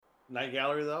Night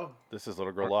Gallery, though? This is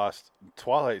Little Girl Lost.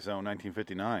 Twilight Zone,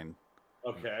 1959.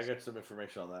 Okay, I got some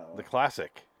information on that one. The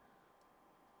classic.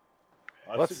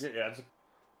 All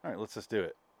right, let's just do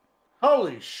it.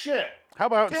 Holy shit! How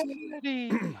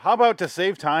about to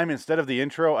save time, instead of the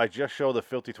intro, I just show the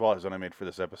filthy Twilight Zone I made for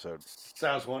this episode?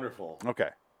 Sounds wonderful. Okay.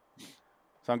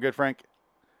 Sound good, Frank?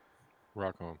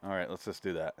 Rock on. All right, let's just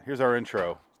do that. Here's our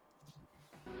intro.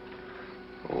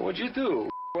 What'd you do?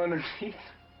 Underneath?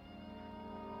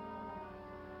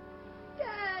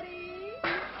 Daddy!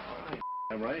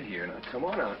 I'm right here. Now, come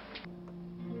on out.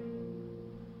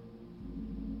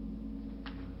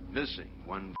 Missing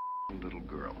one little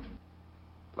girl.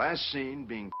 Last seen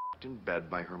being in bed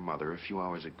by her mother a few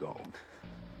hours ago.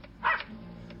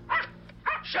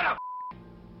 Shut up!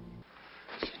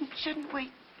 Shouldn't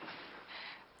we...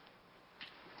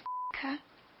 Huh?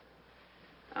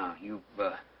 Oh, you've,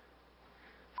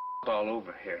 all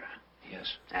over here.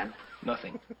 Yes. And?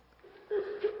 Nothing.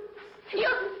 You...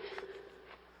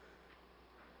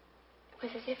 It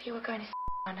was as if you were going to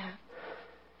on her.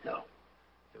 No.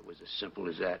 If it was as simple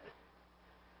as that,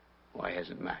 why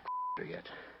hasn't Mac her yet?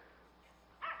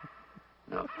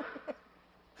 No.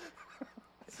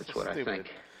 That's what I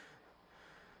think.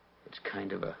 It's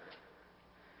kind of a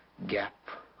gap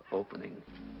opening.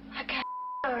 I can't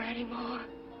her anymore.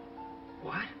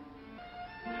 What?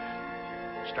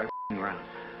 Start around.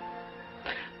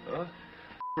 Huh?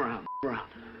 Around.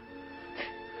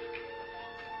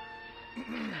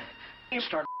 You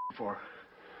start for.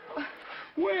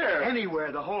 Where?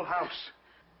 Anywhere, the whole house.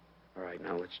 All right,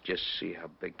 now let's just see how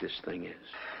big this thing is.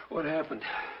 What happened?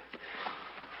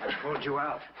 I pulled you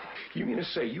out. You mean to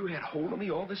say you had hold of me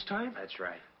all this time? That's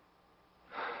right.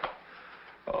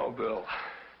 Oh, Bill.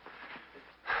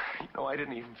 You know, I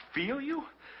didn't even feel you.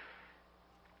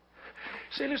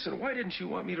 Say, listen, why didn't you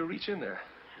want me to reach in there?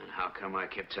 And how come I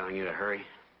kept telling you to hurry?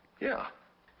 Yeah.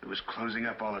 It was closing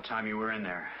up all the time you were in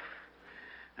there.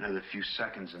 Another few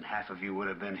seconds and half of you would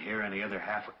have been here and the other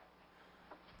half...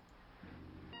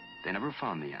 They never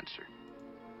found the answer.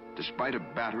 Despite a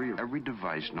battery of every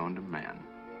device known to man,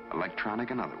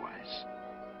 electronic and otherwise,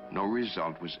 no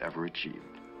result was ever achieved.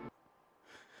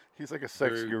 He's like a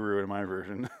sex guru in my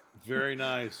version. Very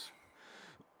nice.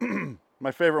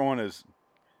 My favorite one is,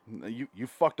 you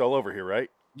fucked all over here,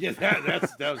 right? Yeah, that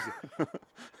was...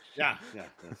 Yeah,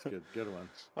 that's good. Good one.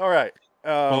 All right.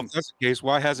 Well, if that's the case,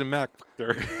 why hasn't Mac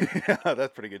there? Yeah,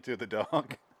 that's pretty good too, the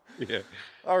dog. Yeah.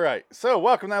 All right. So,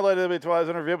 welcome to LIW Twilight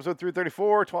Zone Review, episode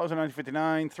 334, Twilight Zone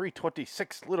 1959,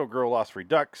 326, Little Girl Lost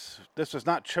Redux. This was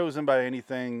not chosen by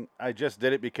anything. I just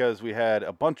did it because we had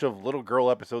a bunch of Little Girl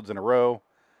episodes in a row,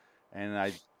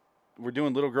 and we're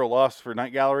doing Little Girl Lost for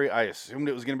Night Gallery. I assumed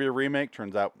it was going to be a remake.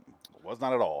 Turns out it was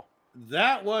not at all.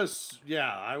 That was,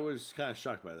 I was kind of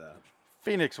shocked by that.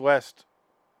 Phoenix West.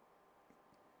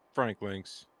 Frank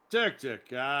Links. Tick.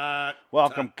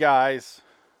 Welcome, guys.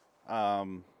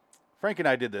 Frank and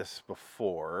I did this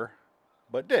before,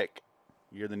 but Dick,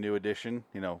 you're the new edition,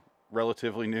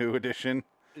 relatively new edition.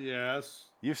 Yes.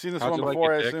 You've seen this one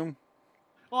before, I assume?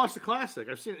 Oh, it's a classic.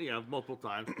 I've seen it, multiple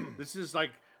times. This is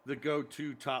like the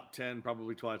go-to top 10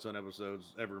 probably Twilight Zone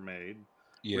episodes ever made.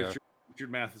 Yeah.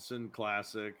 Richard Matheson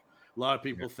classic. A lot of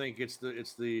people think it's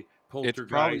the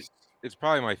Poltergeist. It's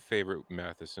probably my favorite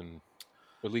Matheson.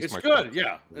 At least it's my good. favorite.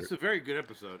 Yeah, it's a very good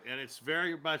episode, and it's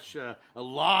very much a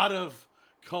lot of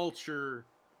pulp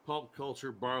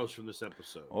culture borrows from this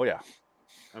episode. Oh yeah.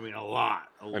 I mean, a lot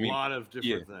of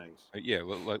different things. Yeah,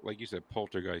 like you said,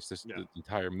 Poltergeist. The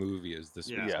entire movie is this.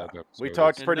 Yeah, we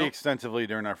talked pretty extensively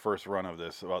during our first run of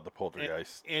this about the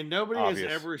Poltergeist. And nobody has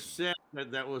ever said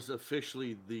that was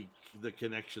officially the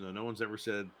connection. Though no one's ever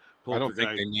said Poltergeist. I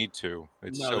don't think they need to.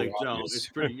 It's no, so they obvious.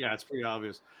 don't. It's pretty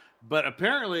obvious. But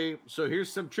apparently, so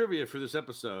here's some trivia for this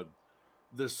episode: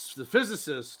 the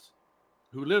physicist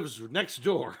who lives next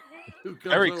door, who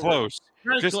comes very over, close.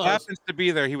 Just close. happens to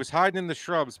be there. He was hiding in the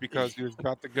shrubs because he was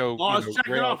about to go. Oh, I was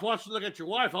checking off, watching, look at your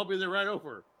wife. I'll be there right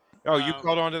over. Oh, you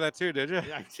caught on to that too, did you?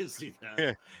 Yeah, I did see that.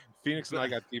 Yeah. Phoenix and I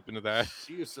got deep into that.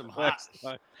 She was some hot.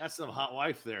 That's some hot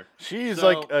wife there. She's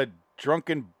like a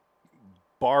drunken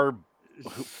bar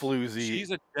floozy.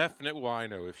 She's a definite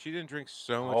wino. If she didn't drink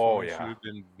so much wine, she would have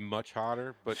been much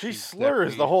hotter. But she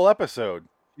slurs the whole episode.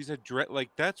 She's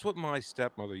that's what my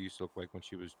stepmother used to look like when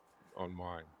she was on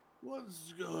wine.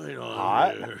 What's going on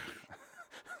hot? there?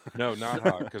 No, not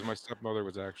hot, because my stepmother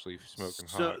was actually smoking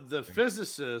hot. So the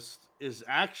physicist is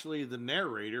actually the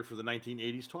narrator for the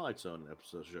 1980s Twilight Zone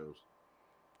episode shows.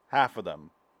 Half of them.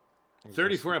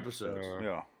 34 episodes.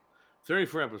 Yeah.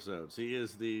 34 episodes. He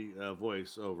is the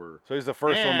voice over. So he's the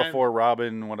first one before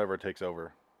Robin, whatever, takes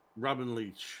over. Robin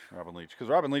Leach. Robin Leach, because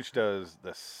Robin Leach does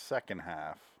the second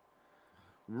half.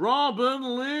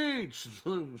 Robin Leach,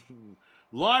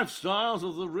 Lifestyles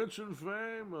of the Rich and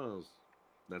Famous.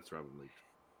 That's Robin Leach.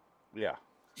 Yeah.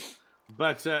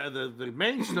 But the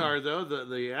main star, though,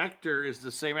 the actor is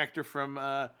the same actor from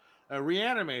a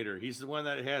Reanimator. He's the one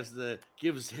that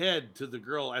gives head to the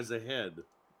girl as a head.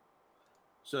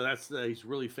 So he's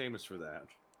really famous for that.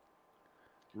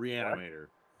 Reanimator.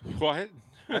 What?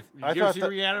 Did you ever see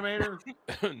Reanimator?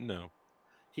 No.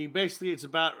 He basically, it's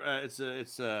about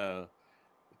it's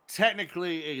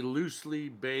technically a loosely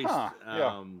based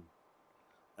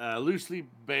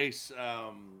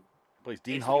plays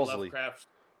Dean Halsey. Lovecraft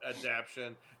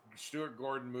adaptation, Stuart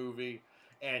Gordon movie,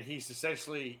 and he's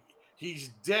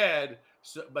dead,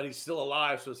 but he's still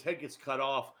alive. So his head gets cut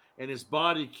off, and his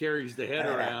body carries the head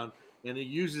around, and he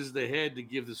uses the head to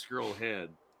give this girl head.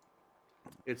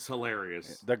 It's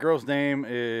hilarious. The girl's name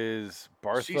is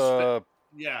Bartha.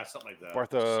 Yeah, something like that.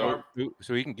 Bartha.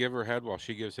 So he can give her head while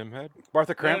she gives him head?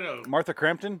 Martha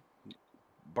Crampton?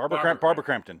 Barbara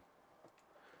Crampton.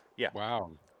 Yeah.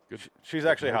 Wow. Good. She's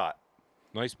actually hot.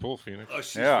 Nice pull, Phoenix. Oh,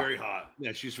 she's very hot.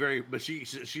 Yeah, she's very. But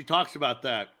she talks about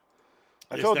that.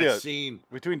 I told you. Scene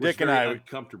between Dick and I,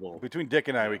 uncomfortable. Between Dick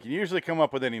and I, we can usually come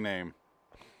up with any name.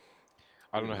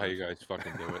 I don't know how you guys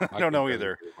fucking do it. I don't know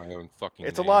either. My own fucking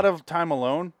it's name. a lot of time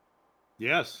alone.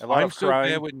 Yes. A lot I'm of so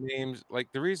crying. bad with names. Like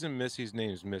the reason Missy's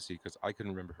name is Missy because I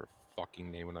couldn't remember her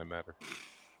fucking name when I met her.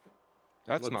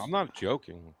 I'm not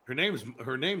joking. Her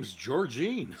name's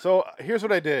Georgine. So here's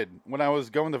what I did when I was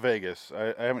going to Vegas.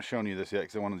 I haven't shown you this yet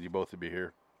because I wanted you both to be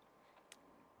here.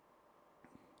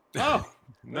 Oh,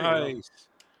 nice.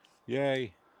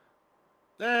 Yay.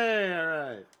 Hey, all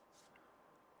right.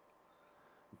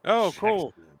 Oh,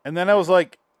 cool. And then I was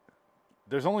like,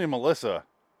 there's only a Melissa.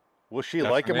 Was she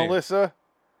like a Melissa?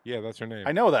 Yeah, that's her name.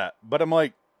 I know that. But I'm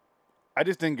like, I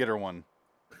just didn't get her one.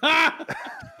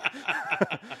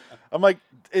 I'm like,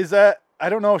 is that... I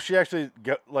don't know if she actually...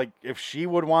 if she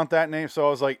would want that name. So I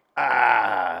was like,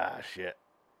 shit.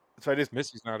 So I just...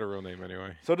 Missy's not her real name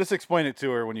anyway. So just explain it to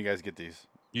her when you guys get these.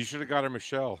 You should have got her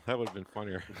Michelle. That would have been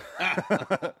funnier.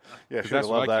 Yeah, should have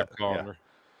loved that. Kept calling her.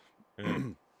 Yeah.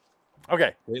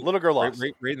 Okay, little girl lost.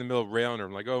 Right in the middle of railing her.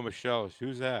 I'm like, oh, Michelle,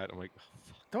 who's that? I'm like,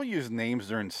 don't use names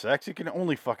during sex. You can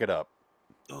only fuck it up.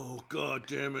 Oh, God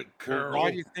damn it, Carol. Well,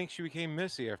 why do you think she became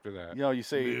Missy after that? You know, you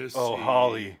say, Missy. oh,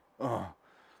 Holly. Oh.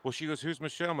 Well, she goes, who's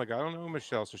Michelle? I'm like, I don't know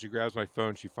Michelle. So she grabs my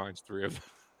phone. She finds 3 of them.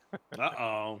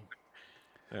 Uh-oh.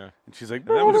 Yeah. And she's like,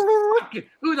 who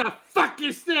the fuck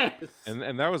is this?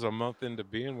 And that was a month into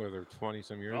being with her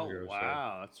 20-some years ago.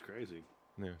 Wow, that's crazy.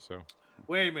 Yeah, so.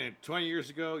 Wait a minute. 20 years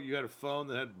ago, you had a phone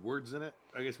that had words in it?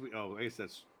 I guess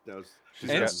that was...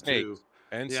 And Snake.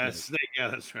 Snake. Yeah,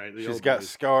 that's right. She's got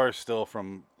scars still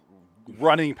from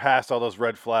running past all those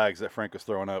red flags that Frank was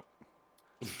throwing up.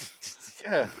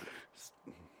 Yeah.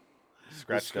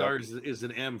 Scratched scars is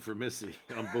an M for Missy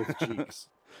on both cheeks.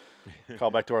 Call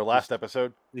back to our last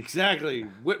episode. Exactly.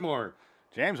 Whitmore.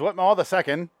 James Whitmore the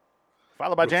second,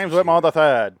 followed by James Whitmore the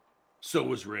third. So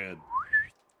was Red.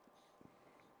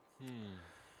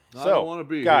 So, I don't want to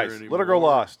be guys, here anymore. Little Girl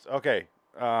Lost. Okay.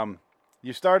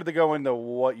 You started to go into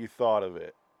what you thought of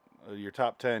it. Your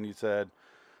top 10, you said.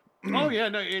 Oh, yeah.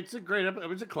 No, it's a great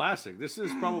episode. It's a classic. This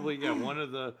is probably, one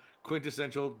of the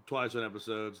quintessential Twilight Zone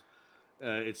episodes.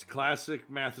 It's classic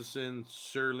Matheson,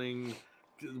 Serling.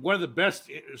 One of the best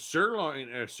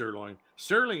Serling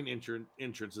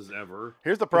entrances ever.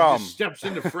 Here's the problem. He just steps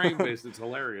into frame base. It's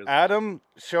hilarious. Adam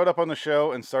showed up on the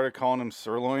show and started calling him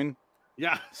Sirloin.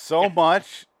 Yeah. So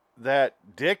much that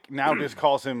Dick now just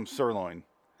calls him Sirloin.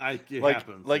 It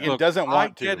happens. Like it doesn't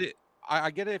want to. Get it.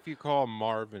 I get it if you call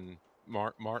Martin,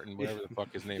 whatever the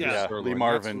fuck his name is. Sirloin. Lee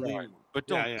Marvin. Right. But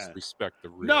don't disrespect the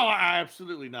real. No,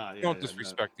 absolutely not. Don't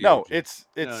disrespect the No, OG. it's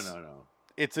no.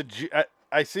 It's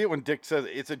I see it when Dick says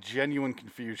it's a genuine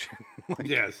confusion.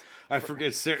 Yes, I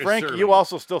forget. Frank, you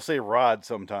also still say Rod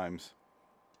sometimes.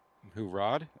 Who,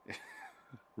 Rod?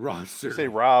 Rod. You say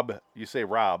Rob. You say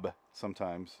Rob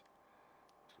sometimes.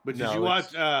 But did you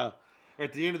watch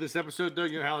at the end of this episode, though?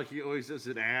 You know how he always does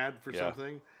an ad for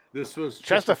something? This was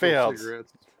Chesterfield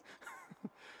cigarettes.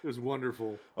 It was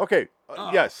wonderful. Okay,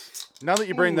 yes. Now that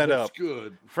you bring that up,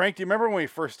 good. Frank, do you remember when we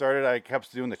first started? I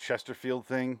kept doing the Chesterfield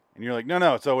thing, and you're like,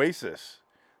 "No, it's Oasis."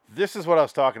 This is what I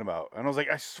was talking about, and I was like,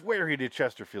 "I swear he did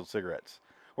Chesterfield cigarettes."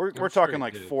 We're talking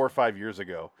like 4 or 5 years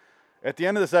ago. At the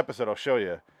end of this episode, I'll show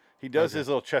you. He does his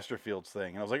little Chesterfields thing,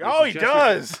 and I was like, "Oh, he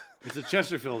does." It's a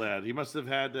Chesterfield ad. He must have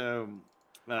had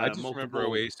I just remember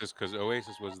Oasis because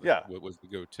Oasis was what was the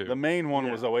go-to. The main one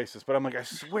was Oasis, but I'm like, I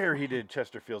swear he did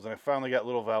Chesterfields, and I finally got a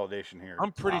little validation here.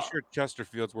 I'm pretty sure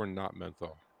Chesterfields were not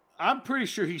menthol. I'm pretty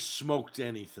sure he smoked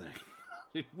anything.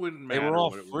 It wouldn't matter. They were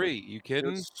all free. You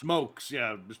kidding? Smokes,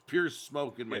 yeah, just pure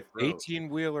smoke in my throat.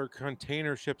 18-wheeler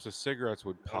container ships of cigarettes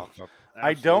would pop up.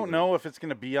 I don't know if it's going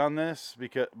to be on this,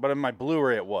 but in my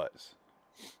Blu-ray it was.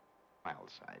 Wild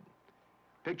side.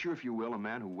 Picture, if you will, a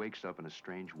man who wakes up in a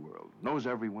strange world, knows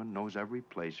everyone, knows every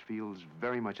place, feels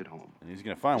very much at home. And he's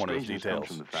going to find one of those Strangeness details.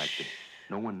 comes from the fact that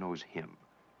no one knows him.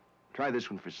 Try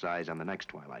this one for size on the next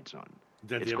Twilight Zone.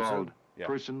 It's called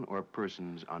Person or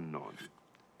Persons Unknown.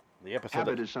 The episode.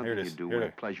 Habit is something you do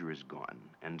when pleasure is gone,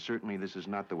 and certainly this is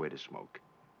not the way to smoke.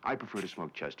 I prefer to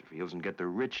smoke Chesterfields and get the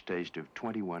rich taste of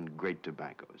 21 great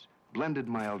tobaccos. Blended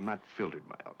mild, not filtered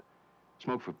mild.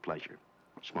 Smoke for pleasure.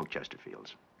 Smoke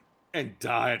Chesterfields. And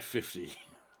die at 50.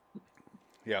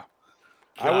 Yeah.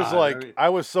 God, I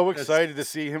was so excited to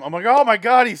see him. I'm like, oh my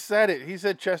God, he said it. He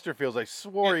said Chesterfields. I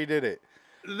swore he did it.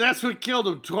 That's what killed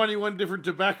him. 21 different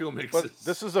tobacco mixes. But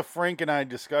this is a Frank and I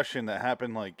discussion that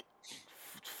happened like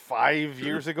 5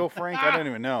 years ago, Frank. I don't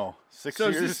even know. 6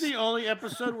 years. So is this the only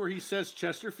episode where he says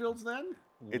Chesterfields then?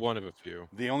 One of a few.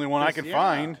 The only one I can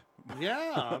find.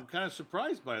 Yeah, I'm kind of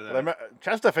surprised by that.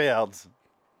 Chesterfields.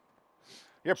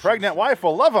 Your pregnant wife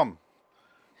will love them.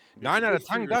 9 out of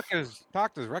 10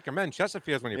 doctors recommend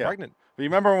Chesterfields when you're pregnant. But you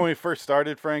remember when we first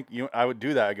started, Frank? I would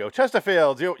do that. I go,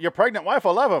 Chesterfields, your pregnant wife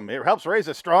will love them. It helps raise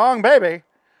a strong baby.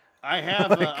 I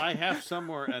have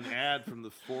somewhere an ad from the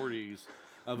 40s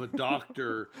of a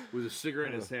doctor with a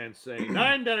cigarette in his hand saying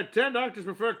 9 out of 10 doctors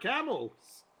prefer Camels.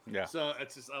 Yeah. So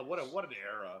it's just what an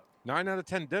era. 9 out of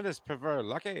 10 dentists prefer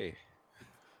Lucky.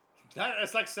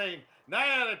 It's like saying 9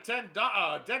 out of 10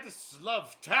 dentists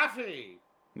love taffy.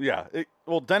 Yeah.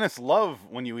 Well, dentists love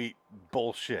when you eat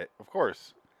bullshit, of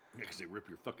course. Yeah, because they rip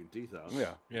your fucking teeth out.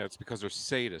 Yeah. Yeah, it's because they're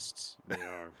sadists. They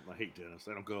are. I hate dentists.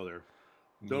 I don't go there.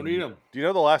 Don't eat them. Do you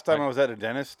know the last time I was at a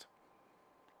dentist?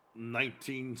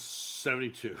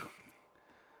 1972.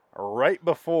 Right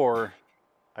before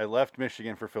I left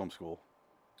Michigan for film school.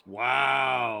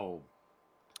 Wow.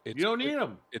 You don't need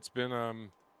them. It's been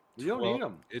you don't need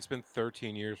them. It's been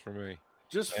 13 years for me.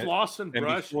 Just floss and brush.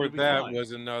 And before that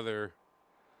was another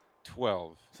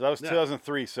 12. So that was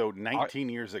 2003. So 19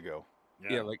 years ago.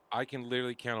 Yeah, like I can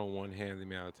literally count on one hand the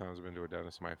amount of times I've been to a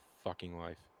dentist in my fucking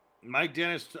life. My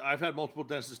dentist, I've had multiple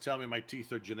dentists tell me my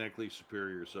teeth are genetically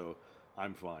superior, so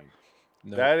I'm fine.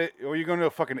 No. Are you going to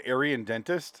a fucking Aryan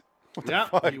dentist? Yeah,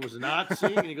 he was a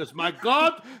Nazi, and he goes, "My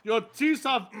God, your teeth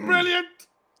are brilliant."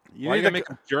 Why need to make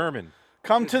them German?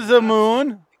 Come to the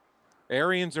moon.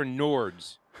 Aryans are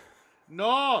Nords.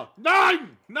 No,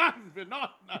 none. There's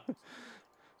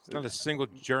not a single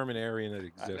German Aryan that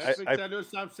exists.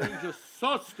 I'm saying you're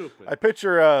so stupid. I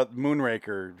picture a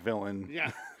Moonraker villain.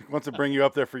 Yeah. Wants to bring you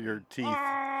up there for your teeth.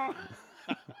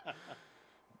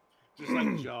 Just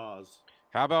like Jaws.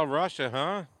 How about Russia,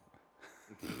 huh?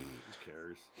 Who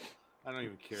cares? I don't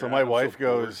even care. So my wife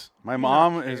goes, my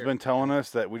mom has been telling us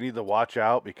that we need to watch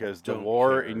out because the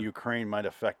war in Ukraine might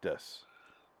affect us.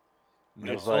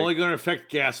 It's only going to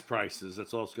affect gas prices.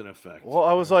 That's all it's going to affect. Well,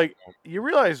 I was like, you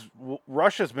realize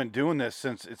Russia's been doing this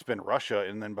since it's been Russia,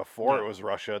 and then before it was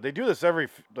Russia. They do this every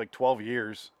 12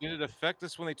 years. Did it affect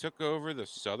us when they took over the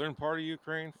southern part of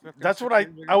Ukraine? That's what I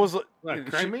was.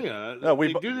 Crimea. No,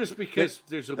 they do this because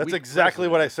there's a. That's exactly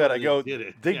what I said. I go.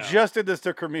 They just did this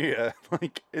to Crimea,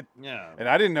 and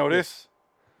I didn't notice.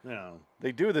 Yeah.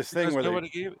 They do this thing where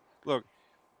look.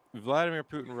 Vladimir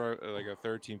Putin wrote like a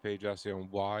 13-page essay on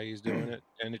why he's doing it,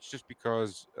 and it's just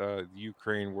because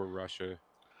Ukraine were Russia.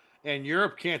 And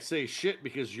Europe can't say shit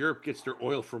because Europe gets their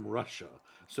oil from Russia,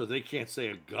 so they can't say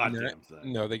a goddamn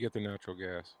thing. No, they get their natural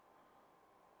gas.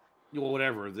 Well,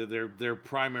 whatever. Their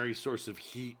primary source of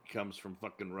heat comes from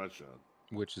fucking Russia,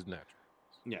 which is natural.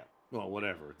 Yeah. Well,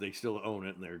 whatever. They still own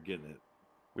it, and they're getting it.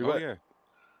 Yeah.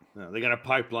 No, they got a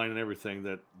pipeline and everything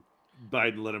that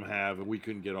Biden let him have, and we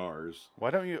couldn't get ours.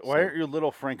 Why aren't you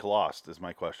Little Frank lost? Is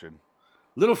my question.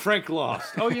 Little Frank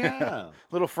lost. Oh yeah,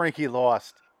 Little Frankie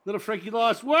lost. Little Frankie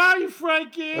lost. Where are you,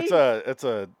 Frankie? It's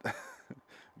a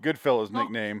Goodfellas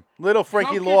nickname. Little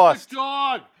Frankie lost. The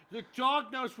dog. The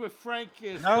dog knows where Frank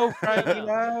is. No, Frankie,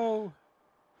 no.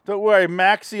 Don't worry,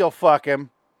 Maxie will fuck him.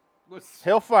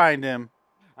 He'll find him.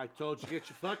 I told you, get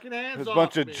your fucking hands off. There's a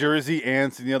bunch of Jersey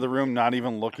ants in the other room, not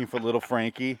even looking for Little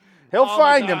Frankie. He'll Oh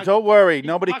find him. Don't worry.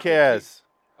 Nobody cares.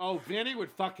 Oh, Vinny would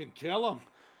fucking kill him.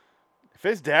 If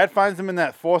his dad finds him in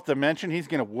that fourth dimension, he's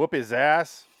going to whoop his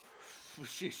ass.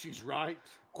 She's right.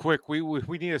 Quick, we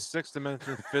need a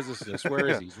sixth-dimensional physicist. Where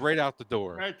is he? He's right out the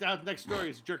door. Right down next door,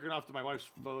 he's jerking off to my wife's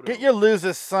photo. Get your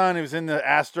loser's son who's in the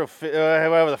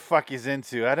whatever the fuck he's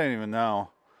into. I don't even know.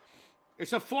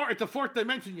 It's a fourth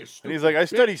dimension, you stupid. And he's like, I bitch.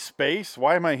 study space.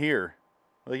 Why am I here?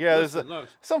 Like, yeah, Listen, there's look,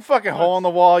 some fucking hole in the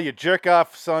wall. Your jerk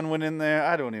off son went in there.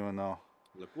 I don't even know.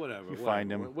 look, whatever. You whatever.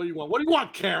 find him. What do you want? What do you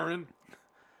want, Karen?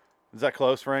 Is that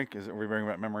close, Frank? Are we bringing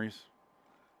back memories?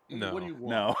 No, What do you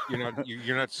want? No.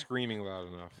 you're not screaming loud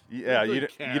enough. Yeah, Good you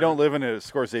Karen. don't live in a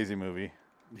Scorsese movie.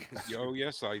 Oh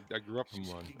yes, I grew up in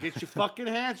one. Get your fucking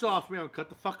hands off me. I'll cut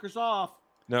the fuckers off.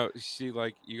 No, see,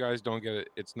 like you guys don't get it.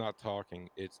 It's not talking.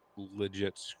 It's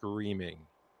legit screaming,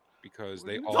 because What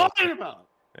are they you all. talking about?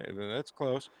 Hey, that's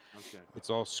close. Okay. It's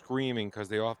all screaming because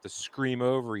they all have to scream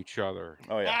over each other.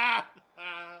 Oh yeah.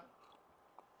 Ah.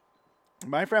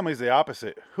 My family's the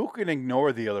opposite. Who can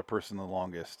ignore the other person the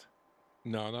longest?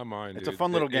 No, not mine. It's a dude.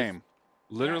 fun little If- game.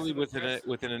 Literally Yes,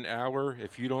 within an hour,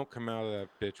 if you don't come out of that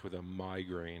bitch with a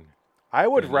migraine, I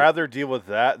would Mhm. rather deal with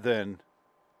that than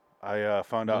I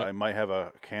found out Yeah. I might have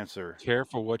a cancer.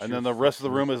 careful what. And you then the rest of the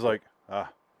fucking room wish is for. like,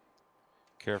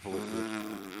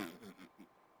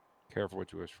 Careful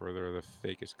what you wish for. They're the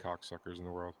fakest cocksuckers in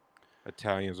the world.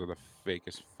 Italians are the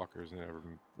fakest fuckers in ever.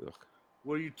 Ugh.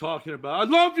 What are you talking about? I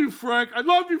love you, Frank. I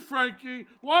love you, Frankie.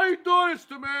 Why are you doing this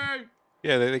to me?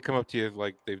 Yeah, they come up to you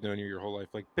like they've known you your whole life.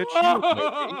 Like, bitch, you don't know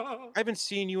me. I haven't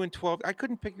seen you in 12. I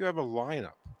couldn't pick you out of a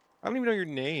lineup. I don't even know your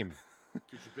name. Could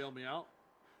you bail me out?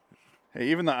 hey,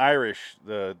 even the Irish,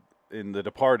 in The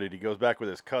Departed, he goes back with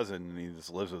his cousin and he just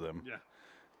lives with him.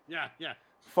 Yeah.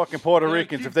 Fucking Puerto Yeah,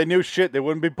 Ricans. keep- If they knew shit, they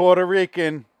wouldn't be Puerto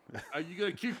Rican. Are you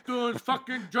gonna keep doing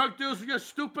fucking drug deals with your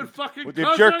stupid fucking With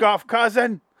cousin? your jerk off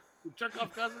cousin. Your jerk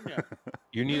off cousin? Yeah.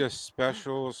 You need a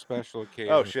special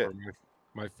occasion Oh, shit. for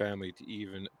my family to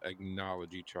even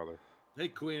acknowledge each other. Hey,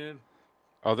 Queen.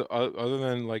 Other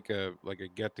than like a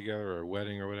get together or a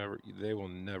wedding or whatever, they will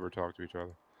never talk to each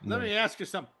other. Let me ask you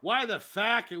something. Why the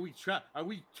fuck are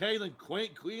we tailing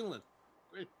Queenland?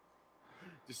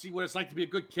 To see what it's like to be a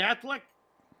good Catholic?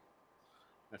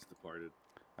 That's Departed.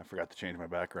 I forgot to change my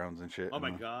backgrounds and shit. Oh my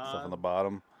and the Stuff God. on the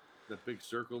bottom. That big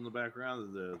circle in the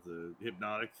background, the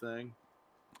hypnotic thing.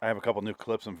 I have a couple new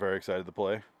clips I'm very excited to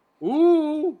play.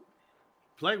 Ooh,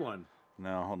 play one.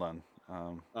 No, hold on.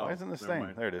 Oh, Why isn't this never thing?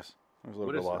 mind. There it is. I was a What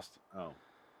little bit is lost. it? Oh,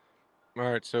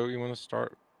 All right, so you want to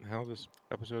start how this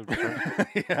episode starts?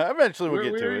 Yeah, eventually we'll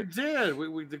we get to already it.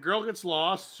 did. The girl gets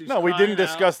lost. She's No, we crying didn't out.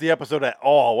 discuss the episode at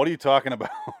all. What are you talking about?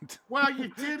 Well, you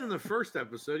did in the first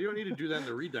episode. You don't need to do that in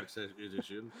the Redux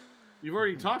edition. You've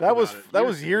already talked that about was it. that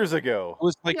was years ago. It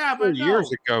was like Yeah, 4 but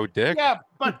years no. ago, Dick. Yeah,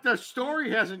 but the story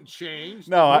hasn't changed.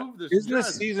 No, The move this Isn't this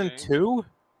hasn't season changed. 2?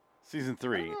 Season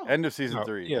 3. Oh. End of season No,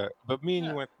 3. Yeah, but me and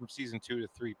Yeah. you went from season 2 to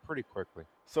 3 pretty quickly.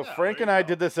 So Yeah, Frank there and you I go.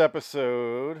 did this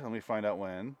episode. Let me find out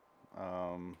when.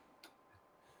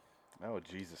 Oh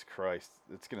Jesus Christ!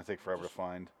 It's gonna take forever to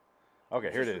find.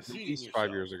 Okay, here it is. At Cheating least yourself.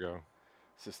 5 years ago.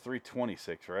 This is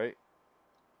 326, right?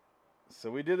 So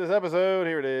we did this episode.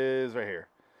 Here it is, right here.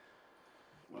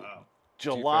 Wow.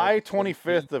 July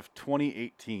 2017. 25th of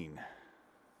 2018.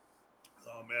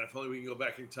 Oh man, if only we can go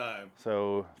back in time.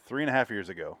 So 3.5 years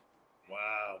ago.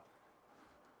 Wow.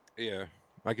 Yeah,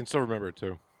 I can still remember it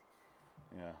too.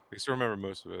 Yeah. I can still remember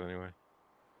most of it anyway.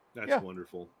 That's Yeah.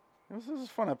 wonderful. This is a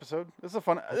fun episode. This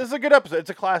is a good episode. It's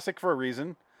a classic for a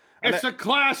reason. And It's a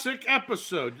classic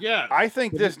episode, yes. I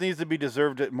think this needs to be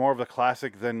deserved at more of a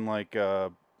classic than like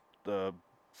the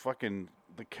fucking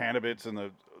the Cannabis and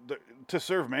the To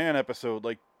Serve Man episode.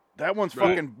 Like that one's Right.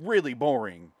 fucking really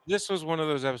boring. This was one of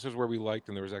those episodes where we liked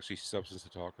and there was actually substance to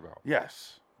talk about.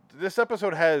 Yes. This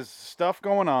episode has stuff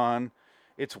going on.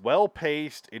 It's well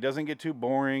paced. It doesn't get too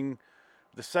boring.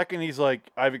 The second he's like,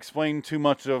 I've explained too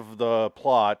much of the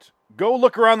plot, go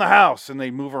look around the house, and they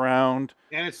move around.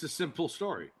 And it's a simple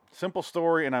story. Simple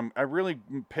story, and I'm really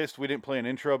pissed we didn't play an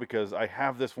intro because I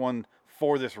have this one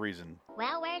for this reason.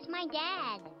 Well, where's my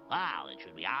dad? Well, it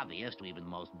should be obvious to even the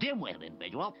most dim-witted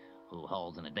individual who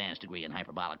holds an advanced degree in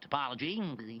hyperbolic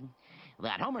topology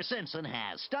that Homer Simpson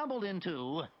has stumbled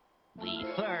into the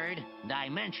third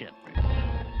dimension.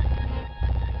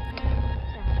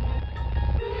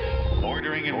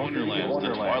 Bordering in Wonderland,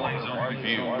 the Twilight Zone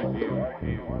review.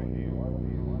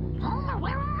 Homer,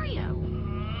 where are you?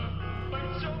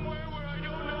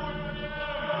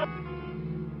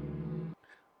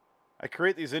 I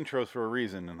create these intros for a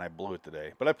reason, and I blew it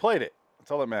today. But I played it. That's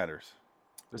all that matters.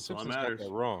 The That's all that Simpsons got matters. that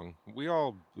wrong. We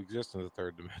all exist in the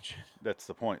third dimension. That's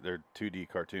the point. They're 2D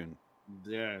cartoon.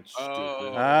 Yeah, it's stupid.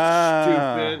 Oh.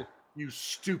 Stupid. You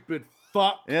stupid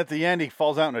fuck. And at the end, he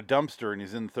falls out in a dumpster, and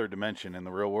he's in the third dimension in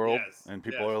the real world. Yes, And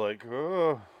people yes. are like,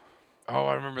 oh. Oh,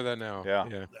 I remember that now. Yeah.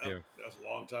 Yeah. That's a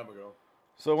long time ago.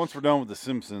 So once we're done with The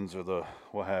Simpsons or the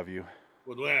what have you.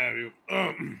 What have you?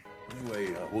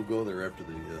 Anyway, we'll go there after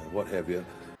the what have you.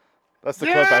 That's the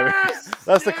clip I made.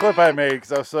 That's the clip I made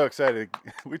because I was so excited.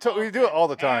 We do it all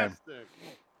the time. Fantastic.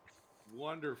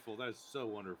 Wonderful. That is so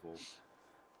wonderful.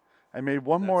 I made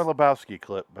one more Lebowski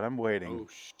clip, but I'm waiting. Oh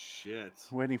shit!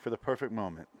 Waiting for the perfect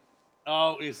moment.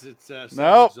 Oh, is it?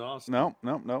 Nope. Exhausting? No.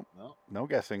 No. No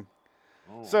guessing.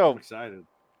 Oh, So I'm excited.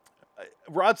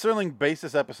 Rod Serling based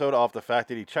this episode off the fact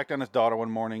that he checked on his daughter one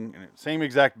morning, and same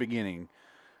exact beginning.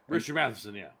 Richard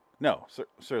Matheson, yeah. No,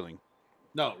 Serling.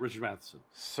 No, Richard Matheson.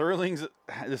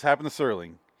 This happened to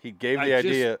Serling. He gave the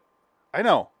idea. I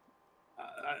know.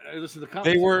 I listened to the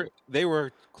commentary. They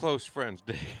were close friends.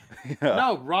 Yeah.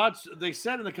 No, they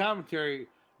said in the commentary,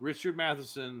 Richard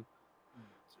Matheson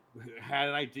had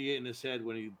an idea in his head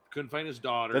when he couldn't find his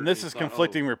daughter. Then this is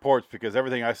conflicting reports because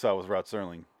everything I saw was Rod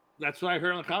Serling. That's what I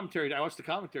heard on the commentary. I watched the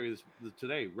commentary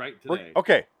today.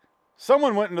 Okay.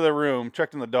 Someone went into the room,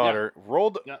 checked on the daughter,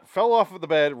 fell off of the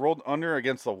bed, rolled under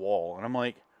against the wall. And I'm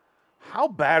like, how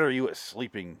bad are you at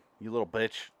sleeping, you little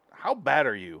bitch? How bad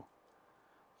are you?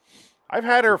 I've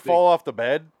had her fall off the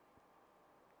bed.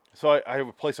 So I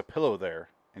would place a pillow there.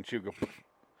 And she would go,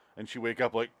 and she'd wake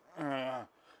up like, and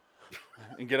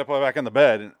get up back on the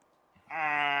bed. And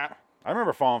I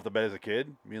remember falling off the bed as a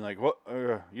kid, being like, what?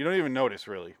 You don't even notice,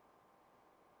 really.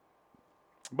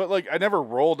 But, like, I never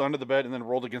rolled under the bed and then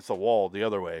rolled against the wall the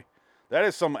other way. That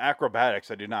is some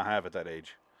acrobatics I did not have at that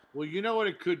age. Well, you know what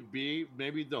it could be?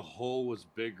 Maybe the hole was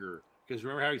bigger. Because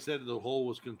remember how he said the hole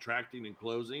was contracting and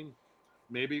closing?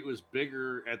 Maybe it was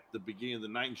bigger at the beginning of the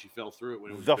night and she fell through it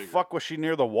when it was bigger. Fuck was she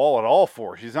near the wall at all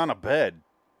for? She's on a bed.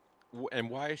 And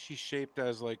why is she shaped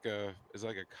as like a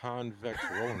convex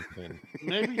rolling pin?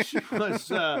 Maybe she was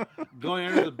going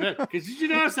under the bed. Because did you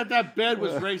notice that bed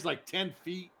was raised like 10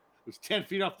 feet? It was 10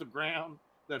 feet off the ground,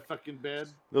 that fucking bed.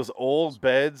 Those old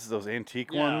beds, those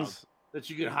antique ones. That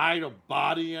you could hide a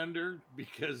body under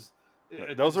because...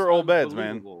 Those are old beds,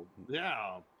 man.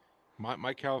 Yeah.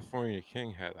 My California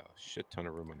King had a shit ton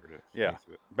of room under it. Yeah.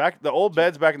 The old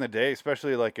beds back in the day,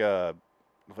 especially like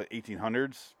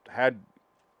 1800s, had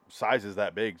sizes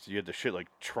that big, so you had to shit like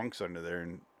trunks under there,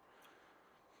 and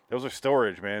those are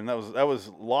storage, man. That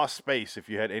was lost space if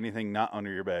you had anything not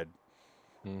under your bed.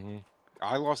 Mm-hmm.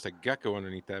 I lost a gecko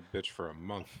underneath that bitch for a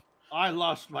month. I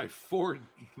lost my Ford,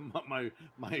 my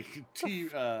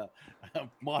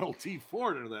Model T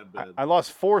Ford under that bed. I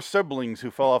lost 4 siblings who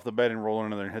fell off the bed and rolled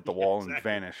under there and hit the wall and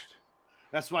vanished.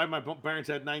 That's why my parents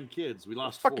had 9 kids. We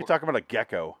lost 4. Fuck you talking about a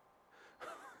gecko?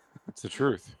 That's the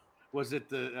truth. Was it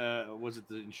the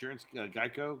insurance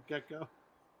Geico gecko?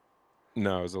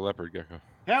 No, it was a leopard gecko.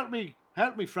 Help me,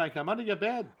 Frank! I'm under your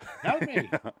bed. Help me,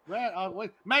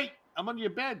 wait, mate! I'm under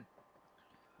your bed.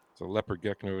 It's a leopard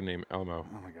gecko named Elmo.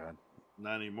 Oh my god!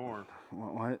 Not anymore.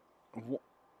 What?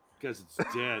 Because it's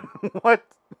dead. What?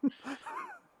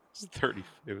 It's 30.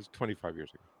 It was 25 years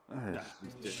ago.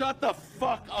 Shut the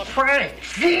fuck up, Frank!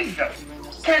 Jesus!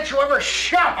 Can't you ever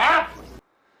shut up?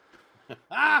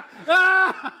 I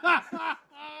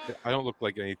don't look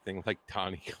like anything like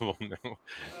Donnie. Come on now.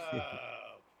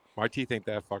 My teeth ain't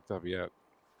that fucked up yet.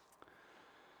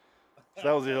 So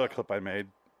that was the other clip I made.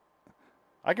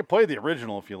 I could play the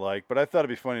original if you like, but I thought it'd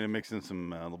be funny to mix in some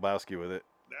Lebowski with it.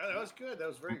 That was good. That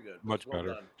was very good. Much better.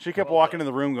 Done. She kept walking in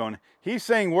the room going, he's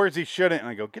saying words he shouldn't. And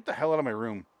I go, get the hell out of my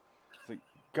room. It's like,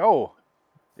 go.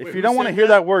 If you don't want to hear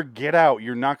that word, get out.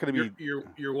 You're not going to be...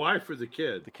 Your wife or the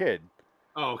kid? The kid.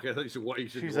 Oh, okay. I thought you said what you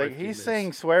said. She's like, he's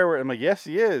saying swear word. I'm like, yes,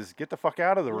 he is. Get the fuck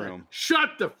out of the room.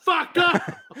 Shut the fuck up!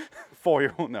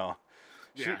 4-year-old, no.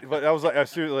 Yeah. But I was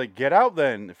like, get out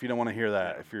then if you don't want to hear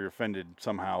that. If you're offended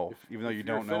somehow, even though you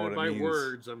don't know what it means. By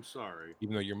words, I'm sorry.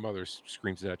 Even though your mother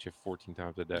screams at you 14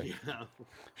 times a day. Yeah.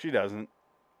 She doesn't.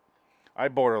 I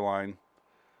borderline.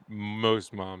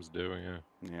 Most moms do, yeah.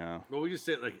 Yeah. Well, we just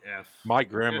say it like F. My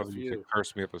grandmother used to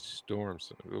curse me up a storm.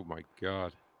 So, oh my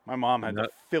god. My mom had the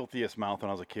filthiest mouth when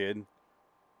I was a kid,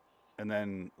 and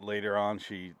then later on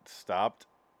she stopped.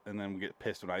 And then we get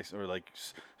pissed when I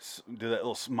do that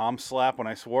little mom slap when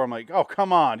I swore. I'm like, oh,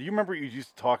 come on. Do you remember you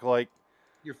used to talk like?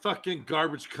 Your fucking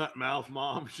garbage cut mouth,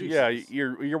 Mom. Jesus. Yeah,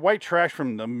 you're white trash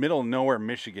from the middle of nowhere,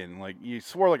 Michigan. Like, you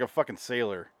swore like a fucking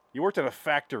sailor. You worked at a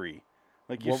factory.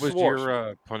 Like, you What was swore.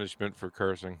 your punishment for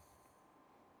cursing?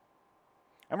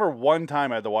 I remember one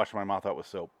time I had to wash my mouth out with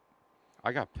soap.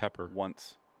 I got pepper.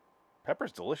 Once.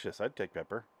 Pepper's delicious. I'd take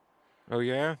pepper. Oh,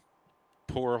 yeah?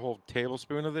 Pour a whole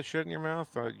tablespoon of this shit in your mouth?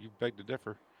 You beg to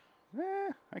differ.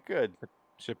 I could.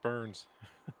 Shit burns.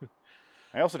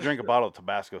 I also drink a bottle of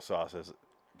Tabasco sauce,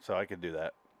 so I could do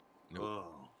that. Nope. Oh.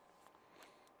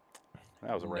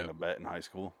 That was a random bet in high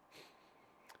school.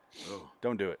 Oh.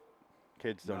 Don't do it.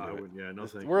 Kids, don't do it. Yeah, no,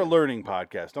 thank We're a you. learning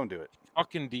podcast. Don't do it.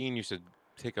 Fucking Dean used to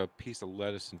take a piece of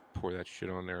lettuce and pour that shit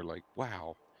on there. Like,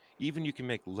 wow. Even you can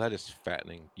make lettuce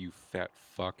fattening, you fat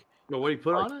fuck. No, what do you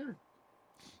put on it?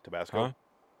 Tabasco. Huh?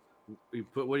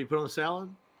 What do you put on the salad?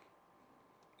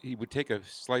 He would take a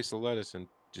slice of lettuce and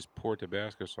just pour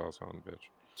Tabasco sauce on, bitch.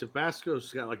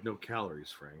 Tabasco's got like no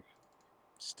calories, Frank.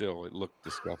 Still, it looked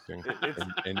disgusting.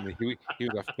 and he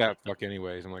was a fat fuck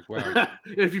anyways. I'm like, wow.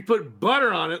 If you put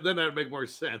butter on it, then that'd make more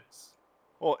sense.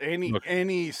 Well,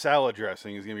 any salad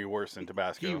dressing is gonna be worse than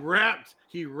Tabasco.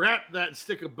 He wrapped that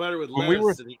stick of butter with When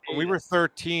lettuce. we were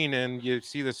 13 and you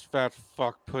see this fat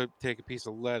fuck take a piece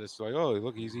of lettuce, like, oh,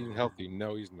 look, he's eating healthy.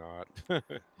 No, he's not. I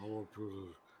want to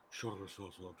put chocolate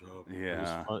sauce on top.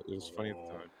 Yeah, it was funny at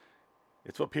the time.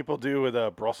 It's what people do with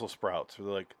Brussels sprouts. They're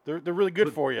like they're really good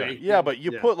Put for you. bacon, Yeah, but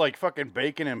you yeah. put like fucking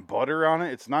bacon and butter on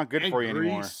it. It's not good And for you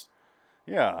anymore. grease.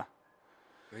 Yeah,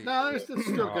 No, it's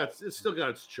still got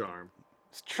its charm.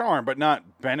 it's charm, but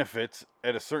not benefits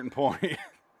at a certain point.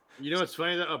 You know what's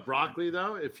funny about broccoli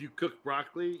though? If you cook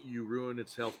broccoli, you ruin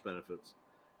its health benefits.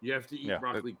 You have to eat Yeah.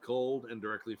 broccoli cold and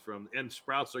directly from, and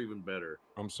sprouts are even better.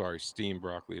 I'm sorry, steamed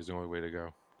broccoli is the only way to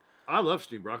go. I love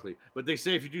steamed broccoli, but they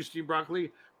say if you do steamed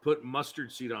broccoli, put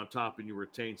mustard seed on top and you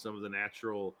retain some of the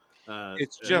natural.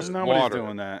 It's just Nobody's water.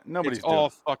 doing that. Nobody's It's doing all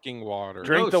fucking water.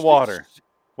 Drink No, the water.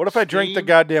 What if I drink the steam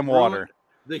goddamn water?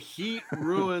 The heat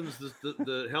ruins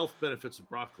the health benefits of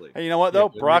broccoli. Hey, you know what Yeah, though?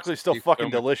 but it Broccoli's makes it still taste so fucking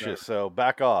much delicious. better. So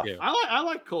back off. Yeah. I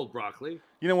like cold broccoli.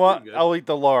 You know what? Pretty good. I'll eat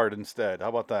the lard instead. How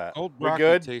about that? Cold We broccoli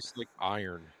good? tastes like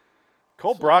iron.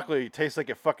 Cold broccoli tastes like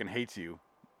it fucking hates you.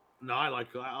 No,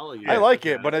 I'll eat I like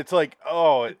it, but it's like,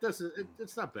 oh, it doesn't.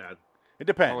 It's not bad. it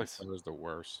depends. Cauliflower is the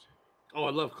worst. Oh, I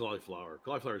love cauliflower.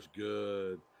 Cauliflower is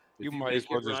good. If You might as make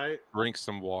well it just right. drink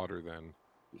some water then.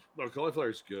 No, cauliflower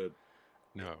is good.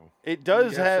 No. It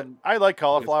does have have. some- I like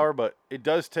cauliflower, but it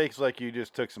does taste like you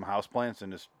just took some houseplants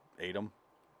and just ate them.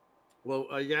 Well,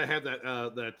 you gotta have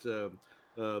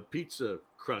that pizza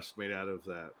crust made out of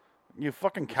that. You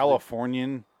fucking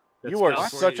Californian. That's You are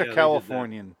California. such Yeah, a they did that.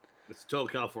 Californian. It's a total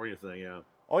California thing, yeah.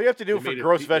 All you have to do They for made it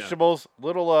gross yeah. vegetables,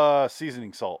 little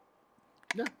seasoning salt.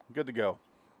 Yeah. Good to go.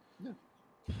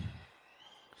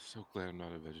 So glad I'm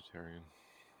not a vegetarian.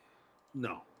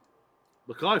 No,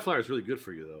 the cauliflower is really good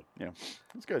for you, though. Yeah,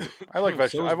 it's good. I like So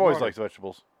vegetables. is I've always water. liked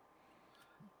vegetables.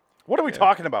 What are we Yeah.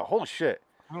 talking about? Holy shit!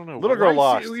 I don't know. Little girl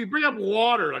lost. You bring up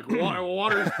water, like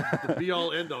water is the be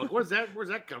all end all. Where's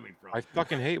that coming from? I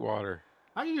fucking hate water.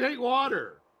 How do you hate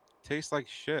water? Tastes like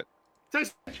shit.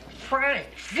 Tastes Frank,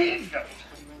 Jesus!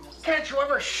 Can't you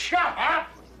ever shut up?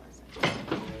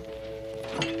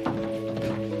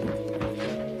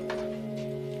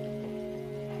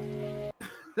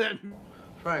 that.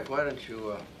 Frank, why don't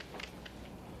you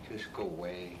just go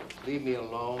away? Leave me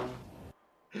alone.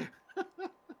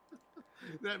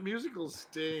 That musical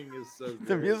sting is so good.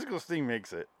 The musical sting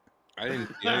makes it. I didn't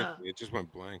see anything. It just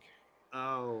went blank.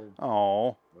 Oh,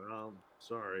 Oh, well,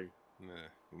 sorry. Nah,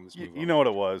 let's you, move you on. know what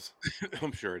it was.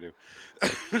 I'm sure I do.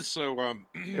 So,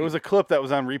 It was a clip that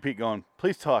was on repeat going,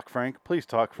 please talk, Frank. Please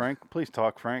talk, Frank. Please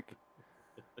talk, Frank.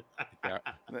 yeah,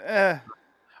 Eh.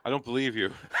 I don't believe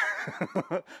you.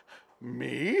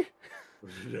 Me?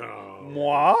 No,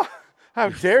 Moi? How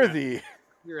dare thee?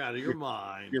 you're out of your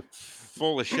mind. You're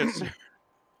full of shit. Sir.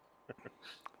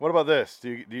 What about this? Do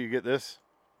you get this?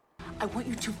 I want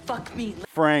you to fuck me.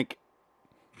 Frank.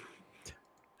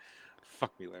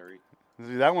 Fuck me, Larry.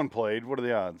 See, that one played. What are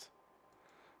the odds?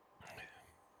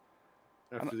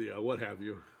 After the what have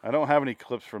you? I don't have any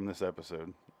clips from this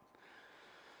episode.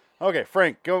 Okay,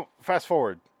 Frank, go fast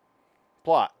forward.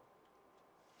 Plot.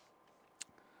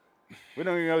 We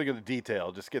don't even know the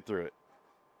detail. Just get through it.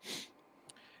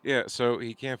 Yeah, so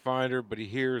he can't find her, but he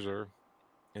hears her,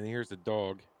 and he hears the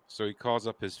dog. So he calls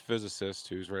up his physicist,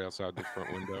 who's right outside the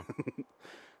front window.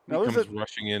 No, he there's comes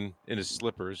rushing in his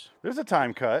slippers. There's a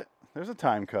time cut. There's a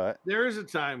time cut. There is a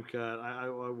time cut. I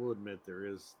will admit there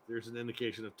is. There's an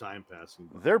indication of time passing.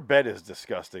 Their bed is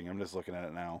disgusting. I'm just looking at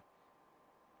it now.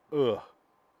 Ugh.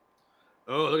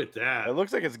 Oh, look at that. It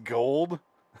looks like it's gold.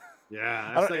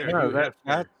 Yeah, I that's don't- like a No, new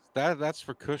head. that's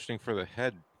for cushioning for the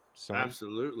head. Son.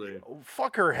 Absolutely. Oh,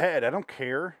 fuck her head. I don't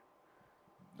care.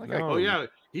 Like, No. Oh yeah,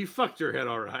 he fucked her head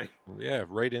all right. Yeah,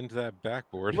 right into that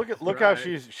backboard. look Right. how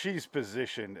she's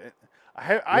positioned. Look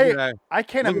at that. I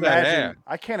can't Look at that imagine. ad.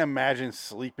 I can't imagine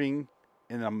sleeping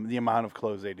in the amount of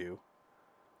clothes they do.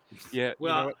 Yeah.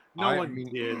 Well, you know what? no I one mean,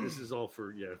 did. This is all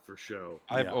for show.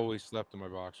 I've Yeah. always slept in my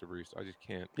boxer briefs. I just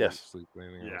can't Yes. sleep with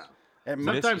anything Yeah. else. And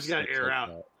Sometimes you Mrs. gotta air like out.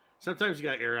 that. Sometimes you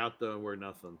gotta air out though and wear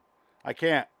nothing. I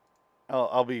can't.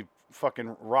 I'll be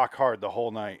fucking rock hard the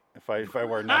whole night if I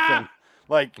wear nothing.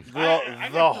 Like I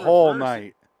the whole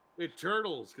night. It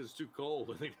turtles because it's too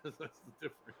cold. I think that's the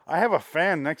difference. I have a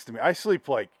fan next to me. I sleep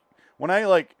like when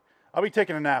I'll be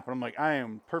taking a nap and I'm like I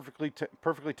am perfectly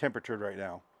temperatured right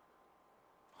now.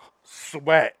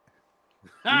 Sweat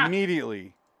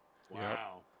immediately.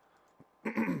 Wow.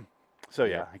 So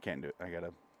yeah, I can't do it. I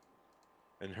gotta.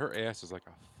 And her ass is like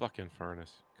a fucking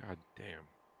furnace. God damn.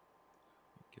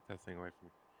 Get that thing away from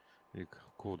me. I need to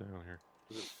cool down here.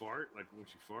 Does it fart like when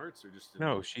she farts, or just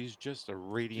No? She's just a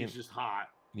radiant. She's just hot.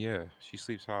 Yeah, she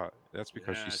sleeps hot. That's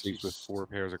because she sleeps with 4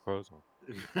 pairs of clothes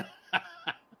on.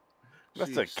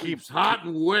 That's to keep hot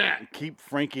and wet. Keep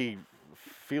Frankie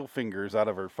feel fingers out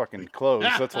of her fucking clothes.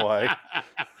 That's why.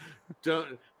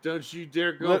 Don't you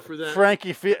dare go for that.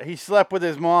 Frankie, he slept with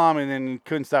his mom and then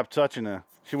couldn't stop touching her.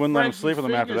 She wouldn't let him sleep with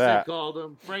him after that. They called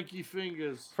him Frankie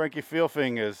Fingers. Frankie Feel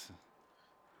Fingers.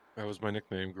 That was my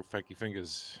nickname, Frankie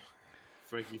Fingers.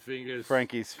 Frankie Fingers.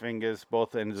 Frankie's fingers,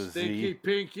 both ends of Stinky Z.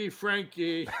 Pinky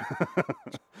Frankie.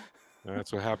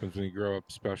 That's what happens when you grow up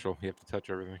special. You have to touch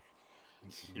everything.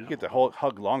 You get the whole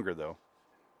hug longer, though.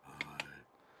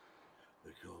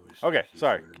 Okay,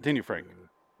 sorry. Continue, Frank.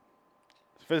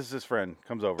 His physicist friend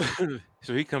comes over.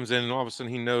 So he comes in, and all of a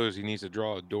sudden he knows he needs to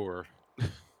draw a door.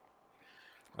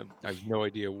 I have no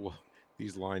idea what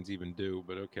these lines even do,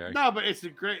 but okay. No, but it's a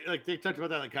great, like they talked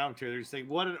about that in the commentary. They're saying,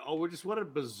 what a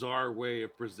bizarre way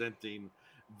of presenting.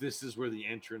 This is where the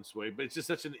entrance way, but it's just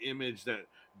such an image that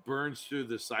burns through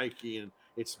the psyche, and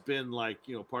it's been like,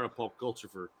 part of pop culture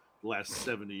for the last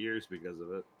 70 years because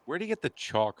of it. Where do you get the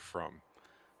chalk from?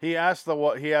 He asked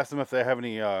them if they have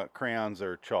any crayons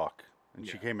or chalk, and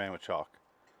she came in with chalk.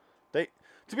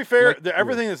 To be fair,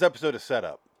 everything in this episode is set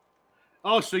up.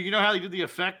 Oh, so you know how they did the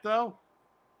effect though?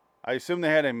 I assume they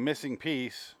had a missing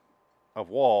piece of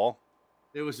wall.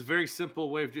 It was a very simple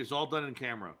way of it's all done in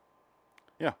camera.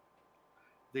 Yeah.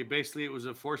 It was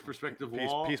a forced perspective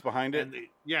wall. Piece behind it. And they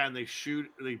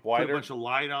Wider. put a bunch of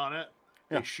light on it.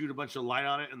 Yeah. They shoot a bunch of light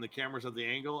on it, and the camera's at the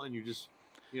angle, and you just,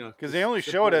 because they only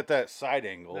show it at that side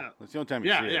angle. Yeah. That's the only time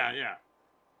you see it. Yeah.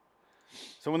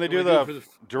 So when they do the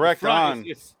direct on,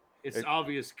 it's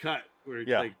obvious cut where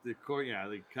like the core,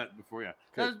 they cut before,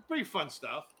 That's pretty fun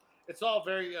stuff. It's all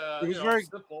very very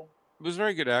simple. It was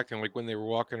very good acting. Like when they were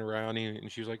walking around,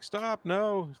 and she was like, "Stop,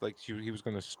 no!" Like he was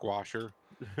going to squash her.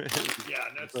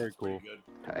 That's very cool. Good.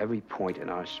 Every point in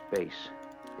our space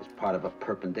is part of a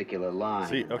perpendicular line.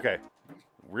 See, okay,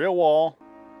 real wall,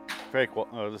 fake wall.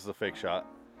 Oh, this is a fake shot.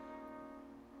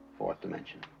 4th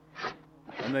dimension.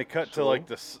 And they cut to like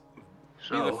this.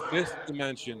 Be the 5th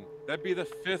dimension. That'd be the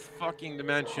 5th fucking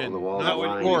dimension.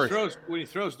 When he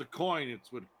throws the coin,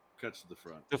 it's what cuts to the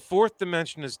front. The 4th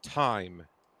dimension is time.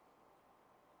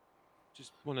 I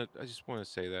just want to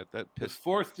say that. The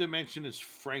 4th dimension is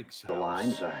Frank's house. The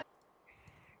lines are.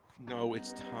 No,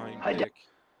 it's time, Dick.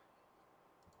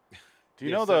 Do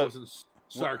you know that wasn't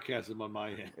sarcasm on my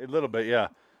end? A little bit, yeah.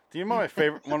 Do you know one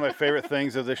of my favorite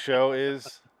things of this show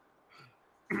is?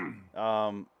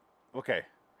 Okay,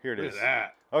 here it is. Look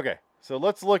at that. Okay, so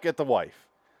let's look at the wife.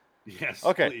 Yes.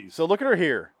 Okay, please. so look at her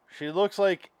here. She looks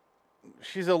like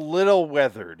she's a little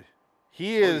weathered.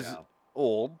 He is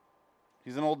old.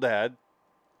 He's an old dad,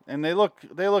 and they look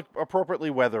appropriately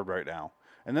weathered right now.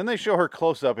 And then they show her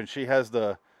close up, and she has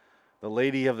the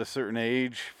lady of the certain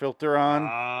age filter on.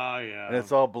 Ah, yeah. And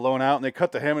it's all blown out, and they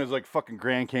cut to him, and it's like fucking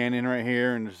Grand Canyon right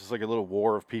here, and there's just like a little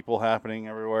war of people happening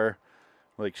everywhere.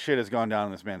 Like shit has gone down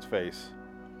in this man's face.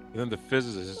 And then the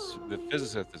physicist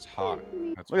is hot.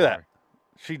 Look at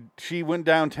that. She went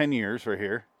down 10 years right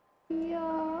here.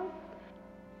 Yeah.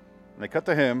 And they cut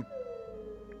to him.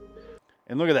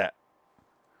 And look at that.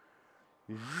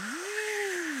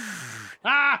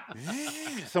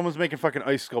 Someone's making fucking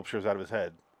ice sculptures out of his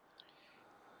head.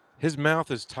 His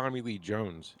mouth is Tommy Lee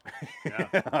Jones.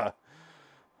 Yeah.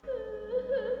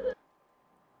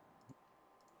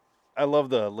 I love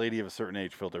the lady of a certain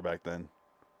age filter back then.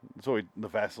 It's always the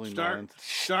Vaseline lines.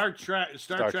 Star Trek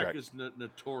is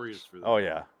notorious for that. Oh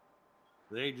yeah.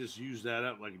 They just use that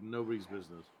up like nobody's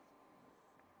business.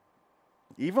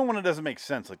 Even when it doesn't make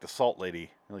sense, like the salt lady,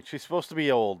 like she's supposed to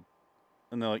be old,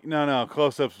 and they're like, no,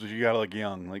 close-ups, you gotta look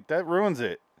young. Like that ruins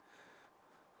it.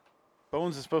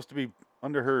 Bones is supposed to be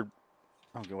under her.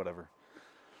 Okay, whatever.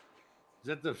 Is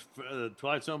that the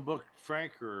Twilight Zone book,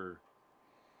 Frank, or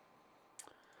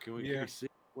can we see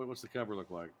what's the cover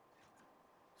look like?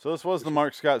 So this was the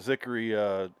Mark Scott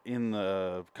Zickery in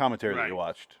the commentary that you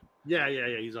watched. Yeah.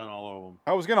 He's on all of them.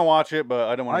 I was gonna watch it, but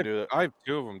I don't want to do it. I have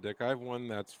 2 of them, Dick. I have one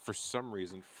that's for some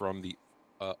reason from the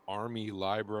Army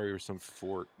library or some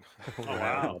fort. Oh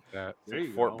wow! That.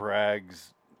 Like Fort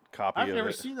Bragg's copy I've of never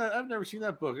it. seen that. I've never seen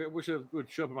that book. I wish it would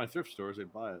show up in my thrift stores.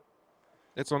 I'd buy it.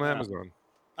 It's on Amazon.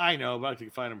 I know, but I can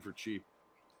find them for cheap.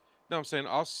 No, I'm saying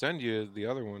I'll send you the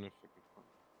other one if I can find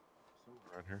it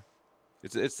somewhere around here.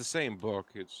 It's the same book.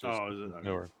 It's just Is it?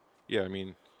 newer. Yeah, I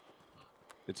mean,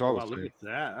 it's all the Look same. at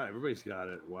that. Everybody's got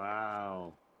it.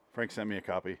 Wow. Frank sent me a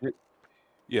copy.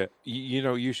 Yeah, you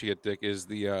know, you should get, Dick, is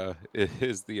the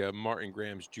Martin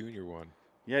Graham's Jr. one.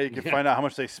 Yeah, you can find out how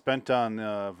much they spent on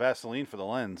Vaseline for the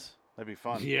lens. That'd be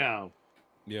fun. Yeah.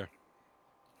 Yeah.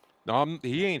 No,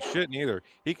 he ain't shitting either.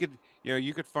 He could,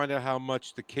 you could find out how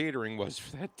much the catering was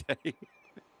for that day.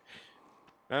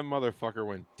 That motherfucker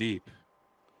went deep.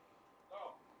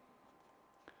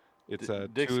 It's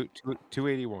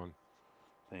 281.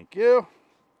 Thank you.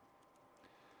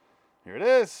 Here it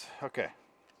is. Okay.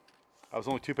 I was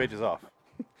only 2 pages off.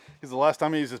 Because the last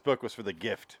time I used this book was for the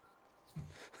gift.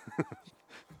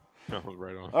 Oh,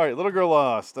 right on. All right, Little Girl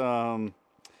Lost. Blah,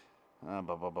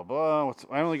 blah, blah, blah.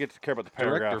 I only get to care about the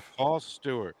paragraph. Director Paul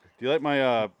Stewart. Do you like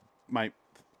my Mein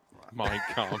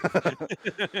Kampf.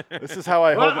 This is how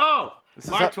I hold it.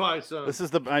 Mark twice. This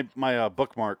is my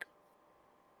bookmark.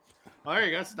 Oh, there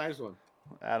you go. That's a nice one.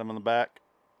 Adam on the back.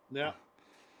 Yeah.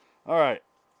 All right.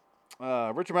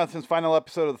 Richard Matheson's final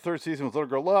episode of the 3rd season was Little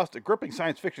Girl Lost, a gripping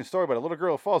science fiction story about a little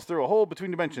girl who falls through a hole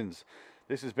between dimensions.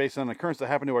 This is based on an occurrence that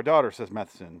happened to our daughter, says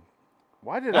Matheson.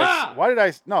 No,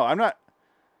 I'm not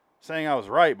saying I was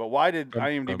right, but why did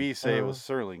IMDb say it was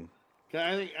Serling?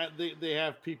 I think they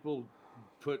have people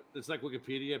put, it's like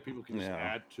Wikipedia, people can just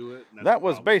add to it. That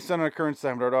was based on an occurrence that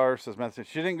happened to our daughter, says Matheson.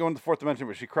 She didn't go into the 4th dimension,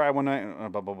 but she cried one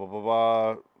night, blah, blah, blah,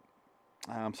 blah,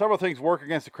 blah. Several things work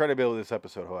against the credibility of this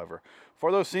episode, however.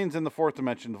 For those scenes in the 4th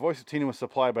dimension, the voice of Tina was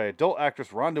supplied by adult actress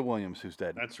Rhonda Williams, who's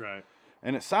dead. That's right.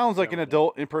 And it sounds like an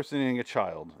adult impersonating a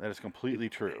child. That is completely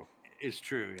true. It's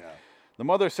true, yeah. The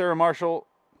mother, Sarah Marshall,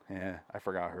 I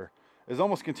forgot her, is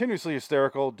almost continuously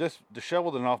hysterical,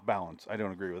 disheveled, and off balance. I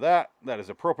don't agree with that. That is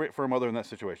appropriate for a mother in that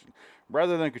situation.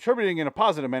 Rather than contributing in a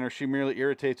positive manner, she merely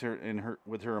irritates her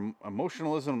with her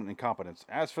emotionalism and incompetence.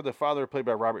 As for the father, played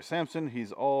by Robert Sampson,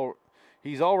 he's all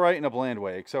right in a bland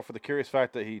way, except for the curious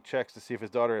fact that he checks to see if his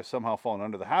daughter has somehow fallen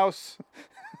under the house.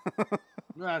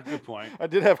 Good point. I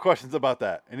did have questions about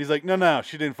that. And he's like, no,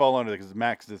 she didn't fall under because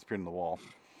Max disappeared in the wall.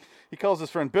 He calls his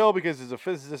friend Bill because he's a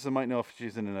physicist and might know if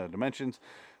she's in another dimensions.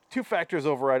 2 factors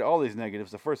override all these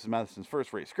negatives. The first is Matheson's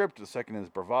first-rate script. The second is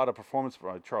bravado performance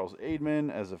by Charles Aidman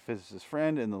as a physicist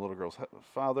friend and the little girl's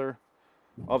father.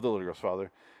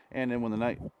 And then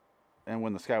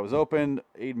when the sky was opened,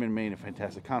 Aidman made a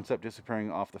fantastic concept.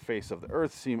 Disappearing off the face of the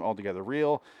earth seemed altogether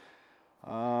real.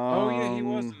 He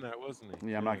was in that, wasn't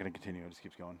he? Yeah, I'm not going to continue. It just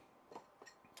keeps going.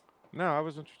 No, I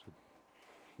was interested.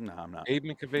 No, I'm not.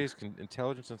 Aidman conveys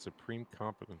intelligence and supreme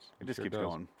competence. It just keeps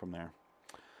going from there.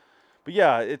 But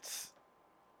yeah,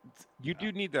 you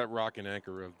do need that rock and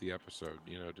anchor of the episode,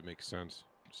 to make sense.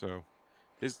 So,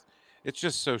 it's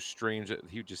just so strange that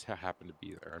he just happened to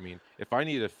be there. I mean, if I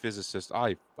need a physicist,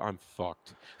 I'm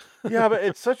fucked. Yeah, but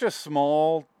it's such a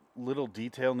small little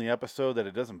detail in the episode that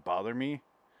it doesn't bother me.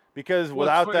 Because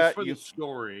without that, the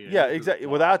story. Yeah, exactly.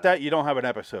 Without that, you don't have an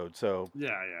episode. So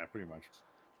yeah, pretty much.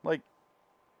 Like,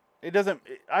 it doesn't.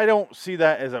 I don't see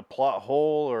that as a plot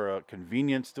hole or a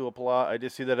convenience to a plot. I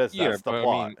just see that as that's the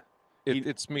plot. I mean,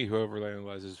 it's me who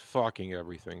overanalyzes fucking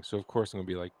everything. So of course I'm gonna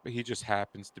be like, but he just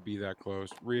happens to be that close.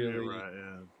 Really? Yeah, right.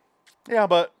 Yeah. Yeah,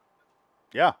 but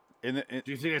yeah. Do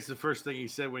you think that's the first thing he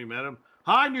said when he met him?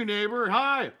 Hi, new neighbor.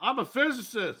 Hi, I'm a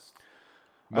physicist.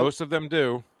 Most of them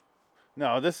do.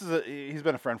 No, he's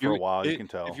been a friend for a while, you can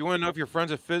tell. If you want to know if your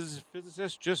friend's a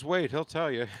physicist, just wait. He'll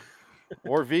tell you.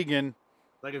 Or vegan.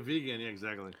 Like a vegan, yeah,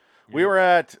 exactly. We were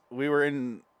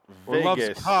in Vegas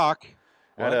loves cock.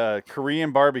 at a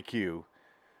Korean barbecue,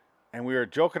 and we were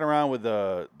joking around with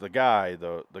the guy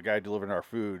delivering our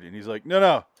food, and he's like,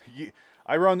 No, you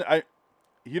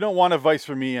don't want advice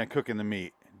from me on cooking the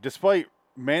meat. Despite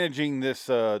managing this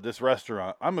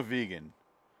restaurant, I'm a vegan.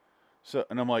 So,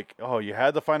 and I'm like, oh, you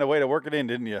had to find a way to work it in,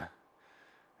 didn't you?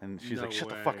 And she's like, shut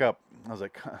the fuck up. I was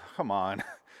like, come on.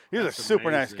 He's a super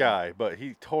nice guy, but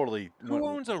he totally... Who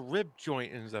owns a rib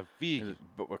joint and is a vegan?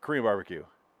 A Korean barbecue.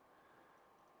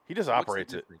 He just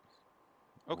operates it.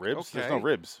 Okay, ribs? Okay. There's no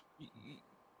ribs.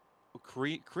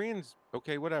 Koreans,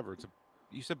 okay, whatever.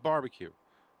 You said barbecue.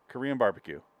 Korean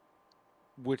barbecue.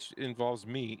 Which involves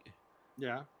meat.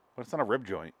 Yeah. But it's not a rib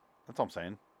joint. That's all I'm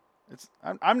saying.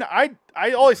 All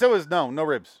I said was no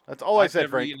ribs. That's all I said,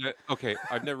 Frank. Okay,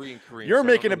 I've never eaten Korean. You're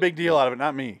making a big deal out of it,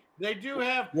 not me. They do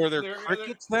have. Were there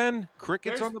crickets then?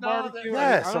 Crickets on the barbecue?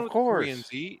 Yes, of course.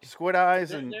 Koreans eat squid eyes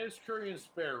There's Korean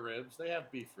spare ribs. They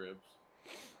have beef ribs.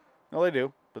 No, they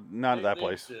do. but not at that They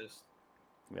place. exist.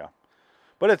 Yeah,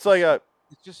 but it's like a.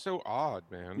 It's just so odd,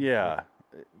 man. Yeah,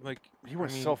 Like he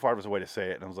went I mean, so far of his way to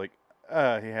say it, and I was like,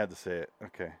 he had to say it.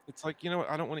 Okay. It's like, you know what?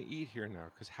 I don't want to eat here now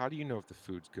because how do you know if the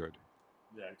food's good?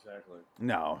 Yeah, exactly.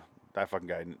 No, that fucking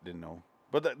guy didn't know.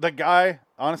 But the guy,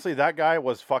 honestly, that guy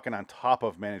was fucking on top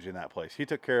of managing that place. He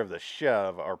took care of the shit out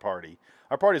of our party.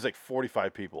 Our party's like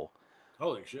 45 people.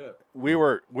 Holy shit. We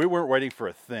weren't waiting for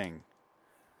a thing.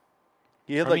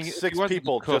 He had like 6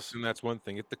 people just. And that's one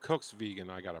thing. If the cook's vegan,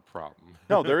 I got a problem.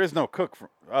 No, there is no cook.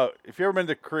 If you ever been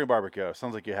to Korean barbecue, it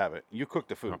sounds like you haven't. You cook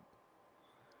the food.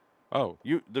 Oh,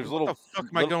 there's what the fuck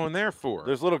am I going there for?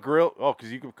 There's little grill. Oh, because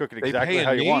you can cook it exactly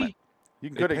how you want it.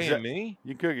 You can cook it me.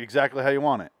 You can cook it exactly how you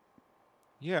want it.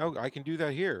 Yeah, I can do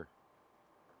that here.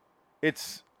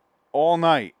 It's all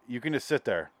night. You can just sit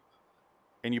there,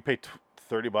 and you pay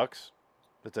 $30.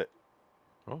 That's it.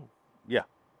 Oh, yeah,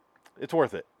 it's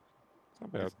worth it. It's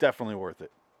not bad. It's definitely worth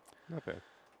it. Not bad.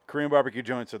 Korean barbecue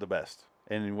joints are the best.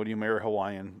 And when you marry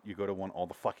Hawaiian, you go to one all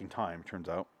the fucking time. Turns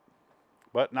out,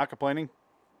 but not complaining.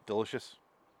 Delicious.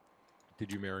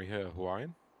 Did you marry her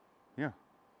Hawaiian? Yeah.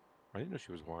 I didn't know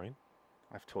she was Hawaiian.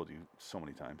 I've told you so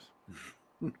many times.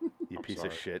 You piece sorry.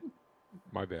 of shit.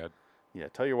 My bad. Yeah,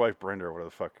 tell your wife Brenda or whatever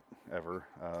the fuck ever.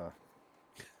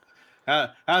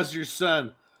 How's your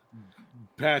son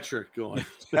Patrick going?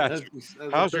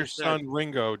 How's your son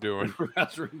Ringo doing?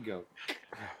 How's Ringo?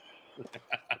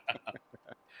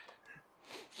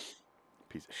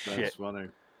 Piece of shit. That's funny.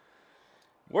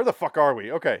 Where the fuck are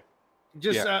we? Okay.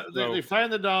 Just they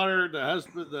find the daughter, the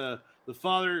husband, the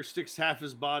father sticks half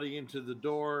his body into the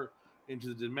door, into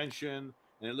the dimension,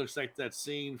 and it looks like that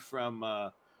scene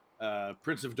from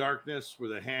Prince of Darkness where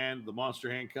the monster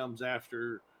hand comes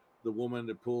after the woman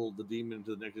to pull the demon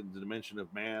into the next dimension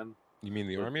of man. You mean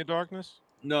the Army of Darkness?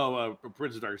 No,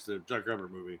 Prince of Darkness, the Jack Rubber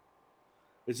movie.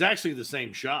 It's actually the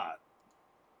same shot.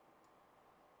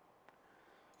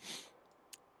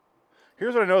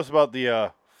 Here's what I noticed about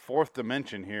the fourth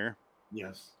dimension here.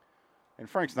 Yes. And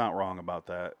Frank's not wrong about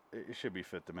that. It should be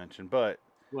fifth dimension, but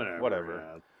whatever.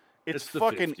 Yeah. It's the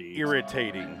fucking 50s.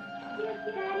 irritating.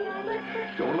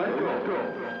 Don't let go.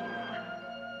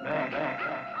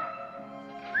 Back.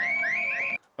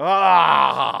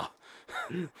 Ah!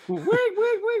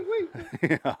 Wait.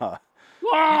 Yeah.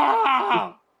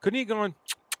 Ah! Couldn't he go on?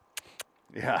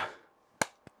 Yeah.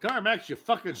 Carmax, you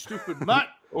fucking stupid mutt.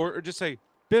 Or just say,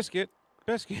 biscuit.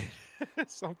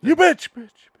 Something. You bitch. You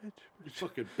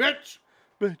fucking bitch.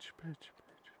 Bitch.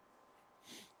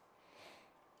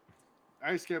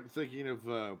 I just kept thinking of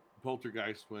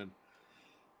Poltergeist when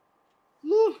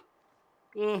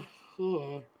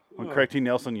Craig T.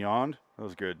 Nelson yawned. That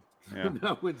was good. Yeah.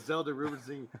 No, when Zelda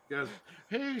Rubinstein goes,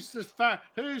 who's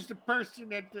the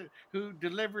person who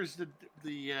delivers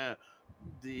the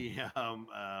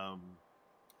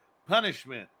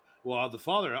punishment? Well, the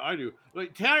father, I do.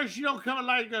 Like, tell her she don't come in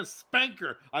like a spank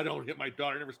her. I don't hit my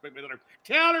daughter. I never spank my daughter.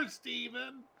 Tell her,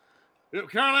 Steven.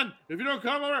 Carolyn, if you don't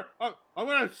come over, I'm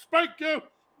going to spank you.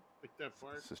 Like that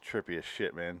part. This is trippy as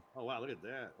shit, man. Oh, wow. Look at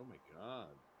that. Oh, my God.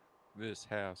 This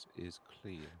house is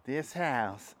clean. This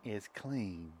house is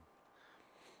clean.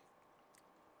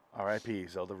 R.I.P.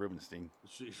 Zelda Rubinstein.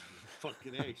 She's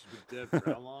fucking A. She's been dead for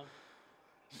how long?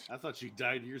 I thought she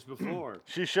died years before.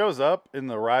 She shows up in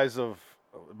the rise of...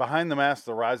 Behind the Mask,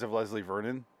 the Rise of Leslie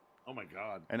Vernon. Oh, my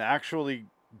God. An actually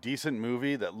decent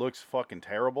movie that looks fucking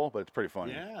terrible, but it's pretty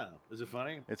funny. Yeah. Is it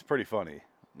funny? It's pretty funny.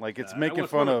 Like, it's making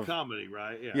fun of... comedy,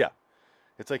 right? Yeah.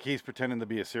 It's like he's pretending to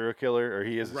be a serial killer, or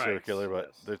he is a serial killer,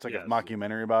 but there's like a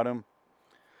mockumentary about him.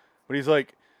 But he's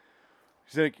like,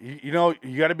 you know,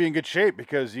 you got to be in good shape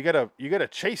because you got to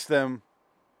chase them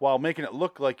while making it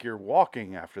look like you're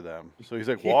walking after them. So he's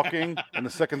like walking, and the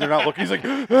second they're not looking, he's like,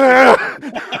 ah!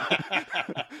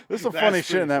 There's some funny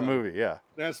shit in that movie. Yeah,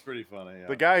 that's pretty funny. Yeah.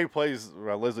 The guy who plays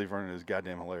Leslie Vernon is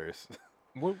goddamn hilarious.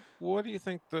 What do you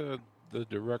think the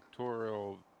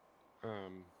directorial?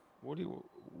 What do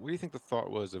you think the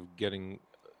thought was of getting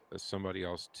somebody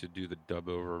else to do the dub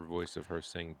over voice of her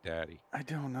saying "Daddy"? I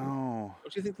don't know.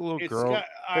 Don't you think the little girl?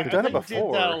 They've done it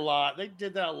before. Did that a lot. They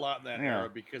did that a lot in that era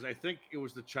because I think it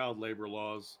was the child labor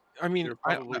laws. I mean, they're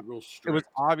probably real strict. It was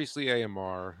obviously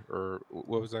AMR or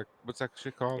what was that? What's that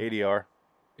shit called? ADR.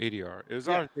 ADR. It was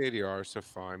obviously ADR, so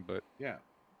fine, but yeah.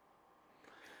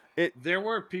 There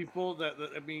were people that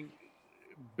I mean,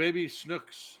 Baby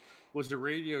Snooks was a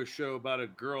radio show about a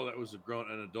girl that was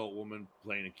an adult woman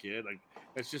playing a kid. Like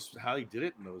that's just how they did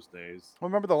it in those days. Well,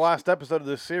 remember the last episode of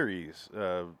this series?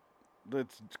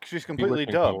 She's completely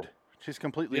dubbed. She's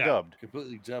completely dubbed.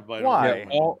 Completely dubbed by why?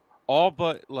 All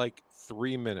but like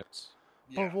 3 minutes.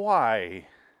 But why?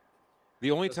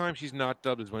 The only time she's not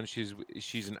dubbed is when she's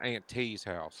in Aunt Tay's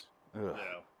house. Ugh.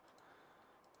 Yeah.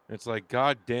 It's like,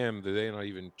 God damn, do they not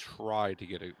even try to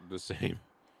get the same?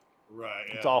 Right.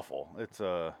 It's yeah. awful. It's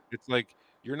like,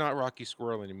 you're not Rocky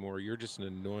Squirrel anymore. You're just an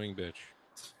annoying bitch.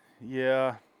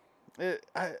 Yeah.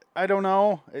 I don't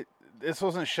know. This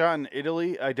wasn't shot in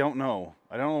Italy. I don't know.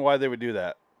 I don't know why they would do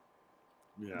that.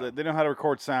 Yeah. They know how to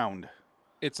record sound.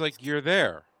 It's like, you're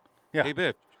there. Yeah. Hey,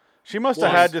 bitch. She must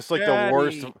have had just like the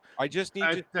worst. I just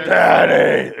need you.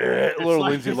 Daddy, little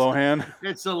like- Lindsay Lohan.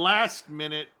 It's a last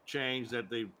minute change that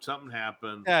something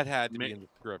happened. That had to be in the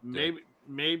script.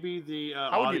 Maybe the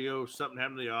audio, something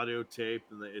happened to the audio tape,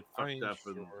 and it fucked up.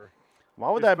 And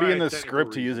Why would There's that be in probably the a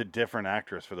script to technical use a different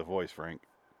actress for the voice, Frank?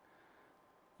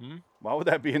 Hmm? Why would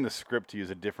that be in the script to use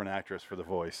a different actress for the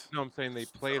voice? No, I'm saying they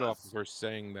played off of her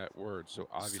saying that word, so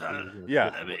obviously.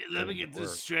 Yeah. Let me get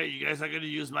this straight. You guys are going to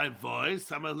use my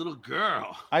voice? I'm a little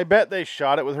girl. I bet they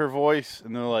shot it with her voice,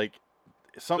 and they're like,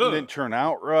 something didn't turn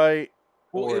out right.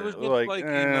 Well, or, it was just like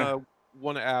in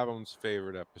one of Adam's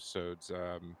favorite episodes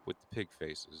with the pig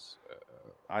faces.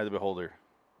 Eye of the Beholder.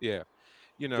 Yeah.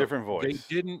 You know, different voice.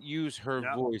 They didn't use her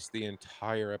voice the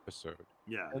entire episode.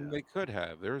 Yeah. And they could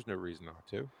have. There was no reason not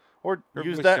to. Or Her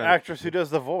use voice that sounded actress who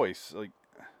does the voice. Like,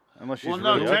 unless she's really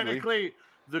ugly. Technically,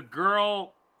 the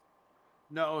girl.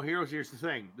 No, here's the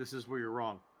thing. This is where you're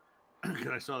wrong.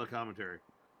 Because I saw the commentary.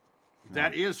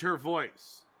 That is her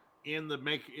voice in the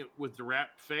with the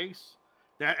wrapped face.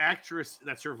 That actress,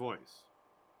 that's her voice.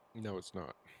 No, it's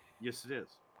not. Yes, it is.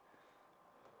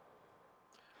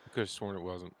 I could have sworn it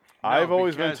wasn't. I've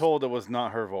always been told it was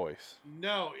not her voice.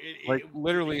 No,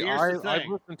 literally, here's the I've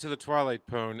thing. listened to the Twilight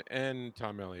Pone and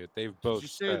Tom Elliott. They've both. Did you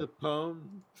say the Pone?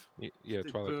 Yeah, The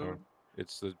Twilight Pone? Pone.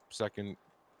 It's the second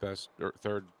best or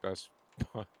third best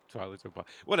Twilight so far.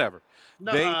 Whatever.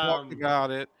 No, they talked about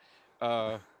it,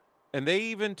 and they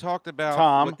even talked about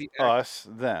Tom, what the us,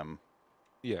 them.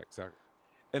 Yeah, exactly.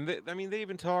 And they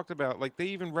even talked about, like, they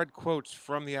even read quotes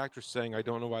from the actress saying, "I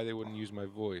don't know why they wouldn't use my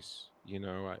voice. You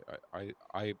know,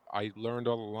 I learned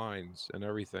all the lines and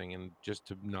everything, and just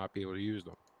to not be able to use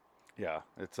them." Yeah,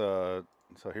 it's so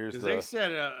here's the. They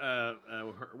said,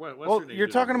 what's well, her name? you're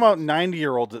did talking the about voice?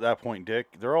 90-year-olds at that point,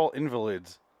 Dick. They're all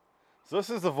invalids. So this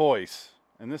is the voice,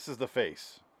 and this is the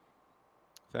face.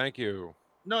 Thank you.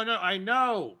 No, I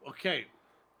know. Okay.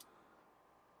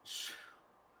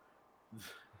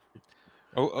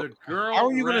 The girl. How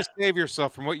are you going to save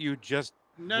yourself from what you just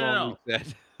No.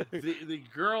 said? the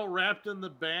girl wrapped in the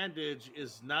bandage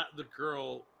is not the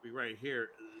girl right here.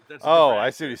 That's I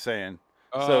see what he's saying.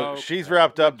 So Oh, she's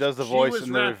wrapped up, does the She voice, was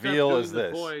and the wrapped up reveal doing is the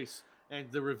this. voice,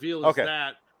 and the reveal is Okay.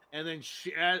 that. And then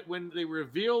when they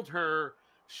revealed her,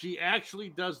 she actually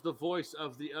does the voice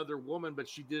of the other woman, but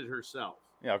she did it herself.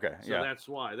 Yeah, okay, So yeah. that's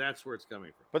why. That's where it's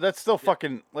coming from. But that's still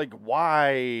fucking like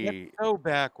why? That's so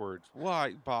backwards.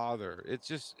 Why bother?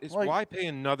 It's Like- why pay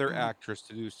another actress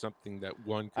to do something that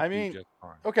one could I mean, do just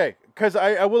fine. okay, because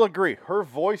I will agree, her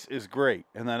voice is great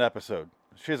in that episode.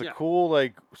 She has a Yeah. cool,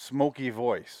 like, smoky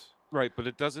voice. Right, but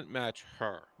it doesn't match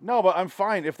her. No, but I'm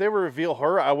fine. If they were to reveal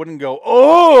her, I wouldn't go,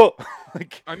 oh!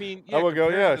 Like, I mean, I would go,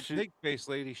 compared yeah, to the pig face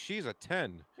lady, she's a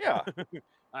 10. Yeah.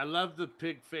 I love the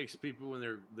pig face people when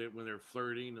they're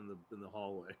flirting in the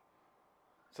hallway.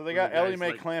 So they When got the Ellie guy's,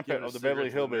 Mae like, Clampett giving a of the Beverly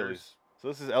cigarette to the Hillbillies. nurse. So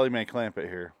this is Ellie Mae Clampett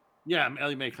here. Yeah, I'm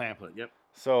Ellie Mae Clampett. Yep.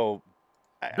 So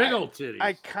Big old titties.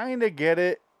 I kind of get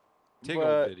it. Tig but,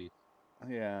 old bitty.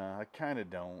 Yeah, I kind of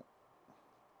don't.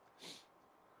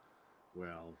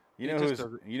 Well, You It know just whose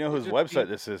doesn't- you know it whose just website seems-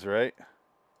 this is, right?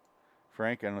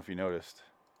 Frank, I don't know if you noticed.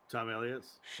 Tom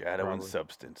Elliott's. Shadow and Probably.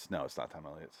 Substance. No, it's not Tom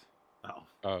Elliott's. Oh.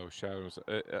 Oh, Shadows.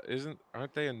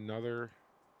 Aren't they another?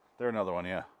 They're another one,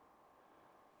 yeah.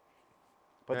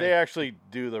 But Hey. they actually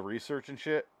do the research and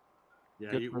shit.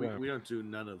 Yeah, Good for them. we don't do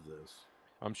none of this.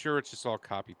 I'm sure it's just all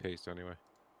copy paste anyway.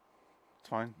 It's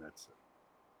fine. That's it.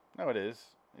 No, it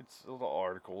is. It's little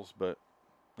articles, but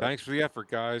Thanks for the effort,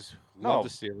 guys. Love No, to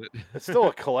steal it. it's still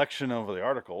a collection of the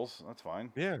articles. That's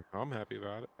fine. Yeah, I'm happy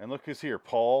about it. And look who's here,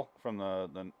 Paul from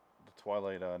the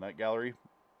Twilight Night Gallery.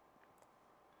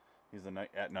 He's the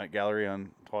Night Gallery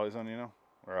on Twilight Zone, you know,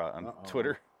 or on Uh-oh.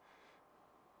 Twitter.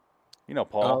 You know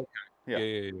Paul. Oh,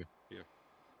 okay. Yeah. Yeah.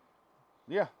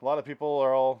 Yeah, a lot of people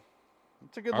are all.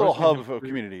 It's a good I little was thinking hub of a through-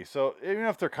 community. So even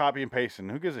if they're copy and pasting,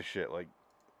 who gives a shit? Like,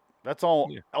 that's all.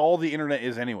 Yeah. All the internet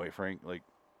is anyway, Frank. Like,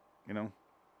 you know.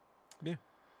 Yeah.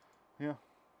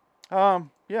 Yeah.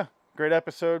 Yeah. Great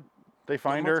episode. They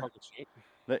find I'm not her. talking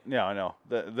shit. Yeah, I know.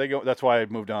 They go. That's why I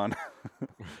moved on.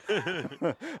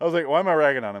 I was like, why am I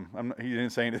ragging on him? He didn't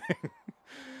say anything.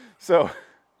 So,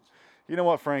 you know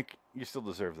what, Frank? You still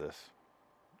deserve this.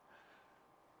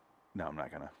 No, I'm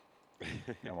not gonna.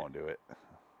 I won't do it.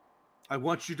 I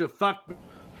want you to fuck me.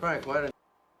 Frank, why didn't...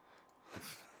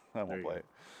 I won't play it.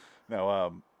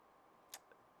 No,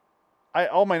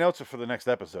 all my notes are for the next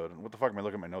episode. What the fuck am I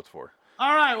looking at my notes for?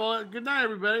 All right. Well, good night,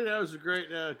 everybody. That was a great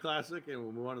classic, and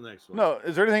we'll move on to the next one. No,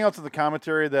 is there anything else in the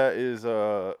commentary that is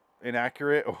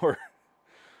inaccurate or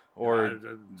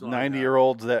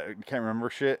 90-year-olds that can't remember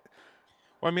shit?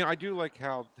 Well, I mean, I do like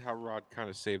how Rod kind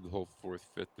of saved the whole fourth,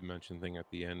 fifth dimension thing at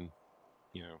the end,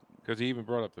 you know, because he even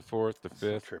brought up the fourth, the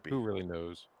fifth. So trippy. Who really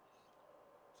knows?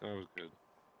 So that was good.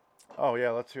 Oh yeah,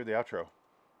 let's hear the outro.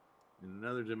 In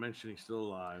another dimension, he's still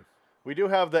alive. We do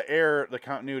have the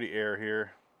continuity error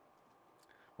here,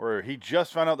 where he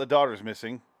just found out the daughter's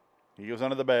missing. He goes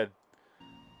under the bed.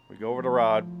 We go over to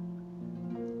Rod,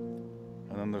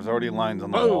 and then there's already lines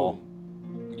on the wall.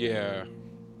 Yeah.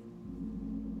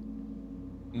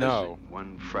 No.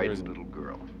 One frightened little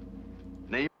girl.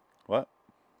 Name. What?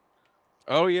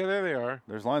 Oh yeah, there they are.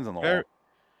 There's lines on the wall.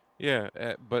 Yeah,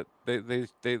 but they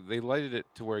lighted it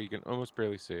to where you can almost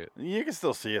barely see it. You can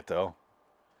still see it though.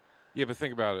 Yeah, but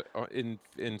think about it.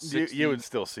 In 60, you would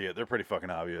still see it. They're pretty fucking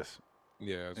obvious.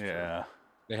 Yeah. That's yeah.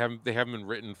 True. They haven't been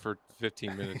written for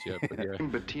 15 minutes yet. But yeah.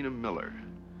 Bettina Miller.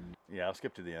 Yeah, I'll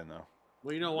skip to the end though.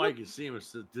 Well, you know why you can see him?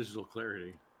 It's the digital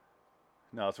clarity.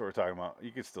 No, that's what we're talking about.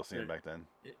 You could still see him back then.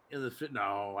 In the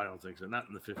no, I don't think so. Not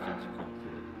in the 50s. You can't see it.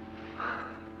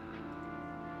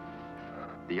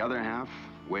 The other half,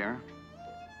 where?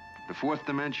 The fourth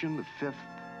dimension, the fifth,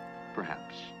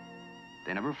 perhaps.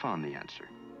 They never found the answer.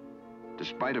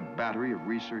 Despite a battery of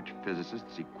research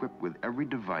physicists equipped with every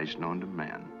device known to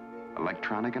man,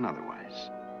 electronic and otherwise,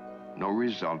 no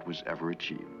result was ever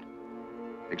achieved.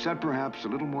 Except perhaps a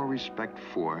little more respect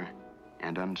for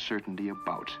and uncertainty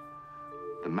about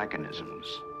the mechanisms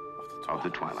of the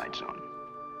Twilight Zone.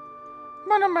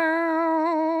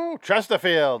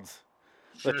 Chesterfields,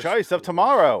 the choice of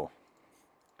tomorrow.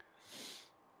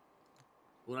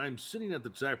 When I'm sitting at the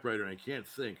typewriter and I can't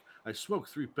think, I smoke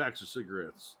 3 packs of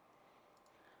cigarettes.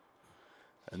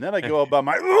 And then I go about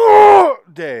my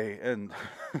day, and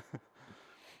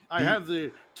I have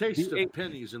the taste of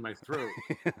pennies in my throat.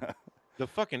 The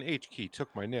fucking H key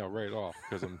took my nail right off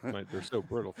because they're so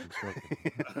brittle from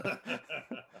smoking.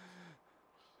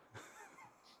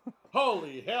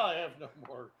 Holy hell, I have no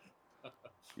more.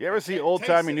 You ever see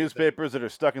old-timey newspapers that are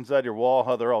stuck inside your wall,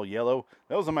 how they're all yellow?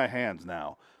 Those are my hands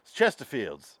now. It's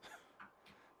Chesterfields.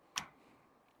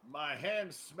 My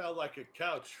hands smell like a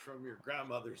couch from your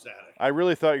grandmother's attic. I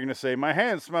really thought you were going to say, my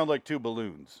hands smelled like 2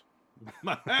 balloons.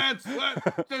 My hands smell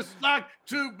just like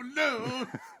 2 balloons.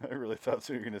 I really thought that's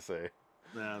what you were going to say.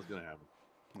 Nah, it's going to happen.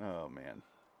 Oh, man.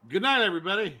 Good night,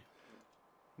 everybody.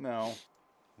 No.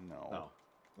 I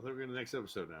think we're going to the next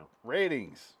episode now.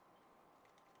 Ratings.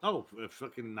 Oh,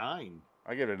 fucking 9.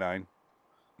 I give it a 9.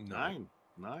 9,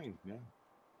 yeah.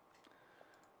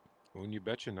 When you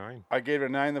bet you 9. I gave it a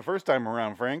 9 the first time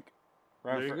around, Frank.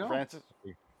 There you go. Francis.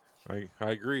 I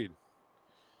agreed.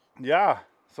 Yeah,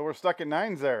 so we're stuck at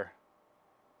 9s there.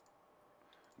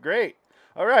 Great.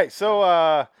 All right,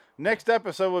 so next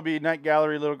episode will be Night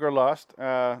Gallery, Little Girl Lost.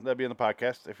 That'll be on the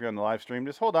podcast. If you're on the live stream,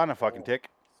 just hold on a fucking tick.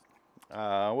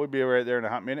 We'll be right there in a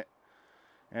hot minute.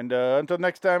 And until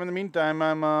next time, in the meantime,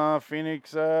 I'm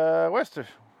Phoenix West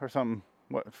or something.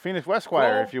 Phoenix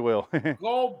Westquire, if you will.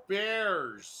 Go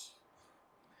Bears!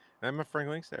 I'm a Frank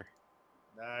Links there.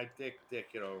 Nah, Dick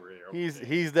it over here. Okay.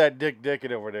 He's that Dick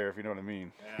it over there, if you know what I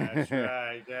mean. That's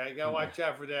right. You gotta watch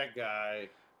out for that guy.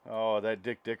 Oh, that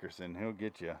Dick Dickerson. He'll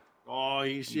get you. Oh,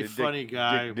 he's a funny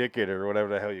guy. Dick Dickett or whatever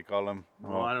the hell you call him.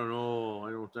 Oh, I don't know.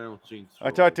 I don't think so. I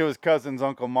talked to his cousin's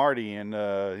Uncle Marty, and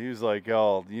he was like,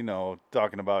 all,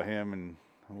 talking about him and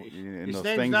his those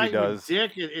name's things not he does.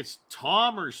 Dick, it's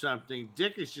Tom or something.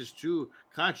 Dick is just too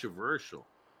controversial.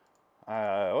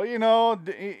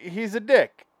 He's a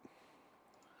dick.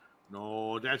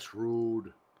 No, that's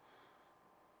rude.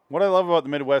 What I love about the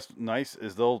Midwest Nice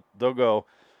is they'll go,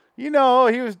 he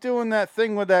was doing that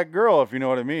thing with that girl, if you know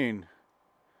what I mean.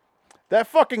 That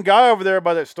fucking guy over there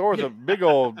by that store is a big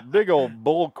old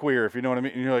bull queer, if you know what I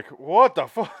mean. And you're like, what the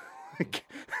fuck?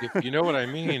 If you know what I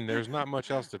mean, there's not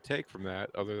much else to take from that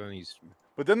other than he's...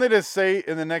 But then they just say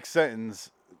in the next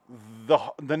sentence,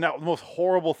 the most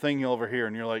horrible thing you'll ever hear.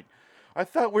 And you're like, I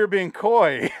thought we were being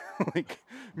coy. Like,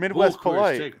 Midwest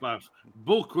polite.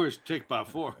 Bull queers take by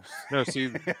force. No, see,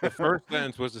 the first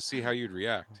sentence was to see how you'd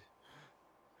react.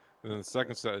 And then the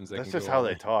second sentence, that's just how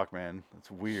they talk, man. It's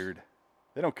weird.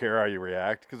 They don't care how you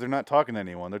react because they're not talking to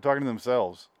anyone. They're talking to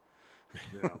themselves.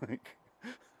 Yeah.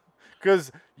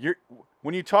 Because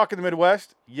when you talk in the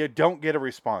Midwest, you don't get a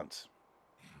response.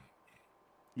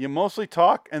 You mostly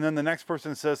talk, and then the next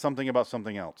person says something about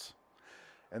something else.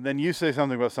 and then you say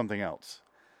something about something else.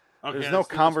 Okay, There's no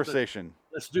conversation.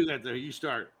 Let's do that. There, you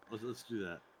start. Let's do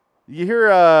that. You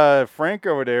hear Frank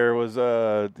over there was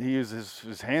he used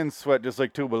his hands sweat just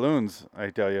like two balloons.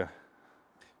 I tell you.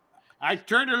 I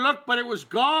turned to look, but it was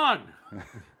gone.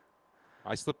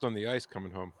 I slipped on the ice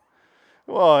coming home.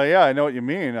 Well, yeah, I know what you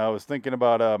mean. I was thinking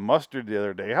about mustard the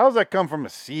other day. How does that come from a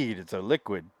seed? It's a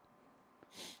liquid.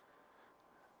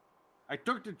 I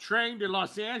took the train to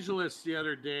Los Angeles the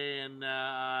other day, and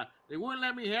they wouldn't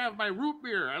let me have my root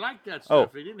beer. I like that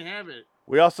stuff. They didn't have it.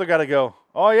 We also got to go,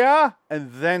 oh, yeah?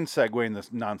 And then segue in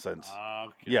this nonsense.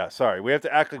 Okay. Yeah, sorry. We have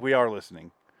to act like we are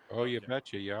listening. Oh, you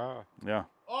betcha, yeah. Yeah.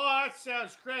 Oh, that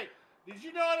sounds great. Did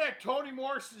you know that Toni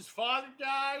Morrison's father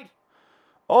died?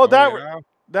 Oh, yeah.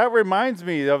 That reminds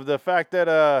me of the fact that,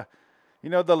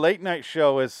 the late night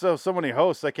show is so many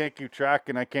hosts, I can't keep track,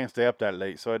 and I can't stay up that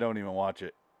late, so I don't even watch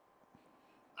it.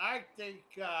 I think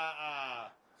the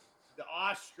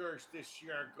Oscars this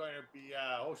year are going to be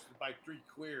hosted by 3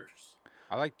 queers.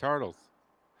 I like turtles.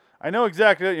 I know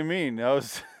exactly what you mean.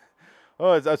 It's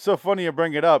so funny you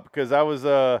bring it up because I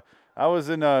was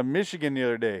in Michigan the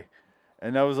other day,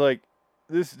 and I was like,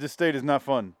 this state is not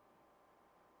fun.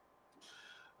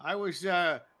 I was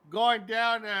going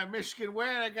down Michigan Way,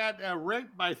 and I got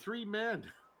raped by 3 men.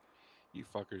 You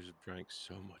fuckers have drank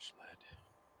so much lead.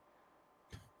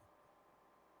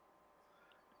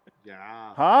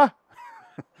 Yeah. Huh?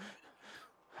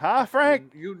 Huh,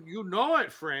 Frank? You know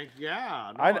it, Frank.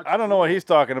 Yeah. No, I don't know what he's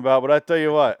talking about, but I tell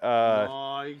you what.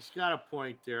 No, he's got a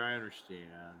point there. I understand.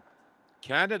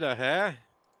 Canada, huh?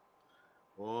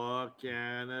 Oh,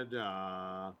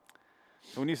 Canada.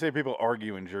 So when you say people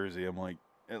argue in Jersey, I'm like,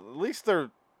 at least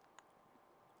they're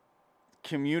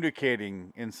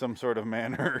communicating in some sort of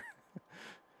manner.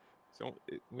 So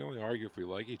we only argue if we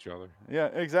like each other. Yeah,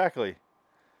 exactly.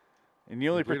 And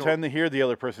you only pretend to hear the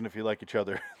other person if you like each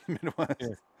other.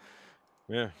 Midwest.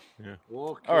 Yeah.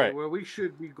 Okay. All right. Well, we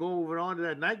should be going on to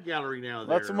that night gallery now.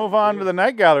 Let's move on to the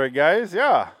night gallery, guys.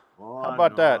 Yeah. Oh, how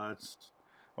about that?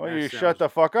 Well, you shut the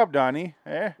fuck up, Donnie.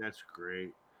 Eh? That's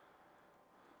great.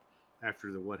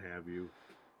 After the what have you.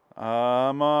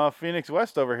 Phoenix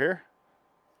West over here.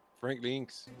 Frank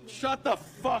Links. Shut the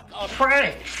fuck up,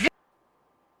 Frank.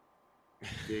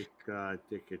 Dick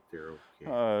it there,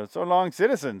 okay. So long,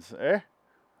 citizens, eh?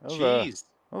 Cheese.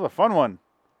 That was a fun one.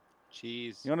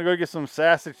 Cheese. You want to go get some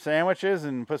sausage sandwiches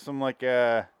and put some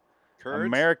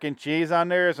American cheese on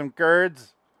there, some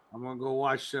curds? I'm gonna go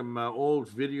watch some old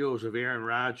videos of Aaron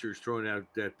Rodgers throwing out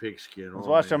that pigskin. Let's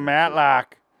watch some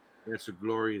Matlock. That's a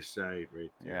glorious sight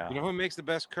right there. Yeah. You know who makes the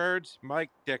best curds?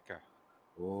 Mike Ditka.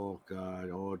 Oh God!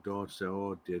 Oh, don't say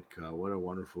oh Ditka. What a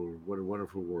wonderful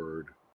word.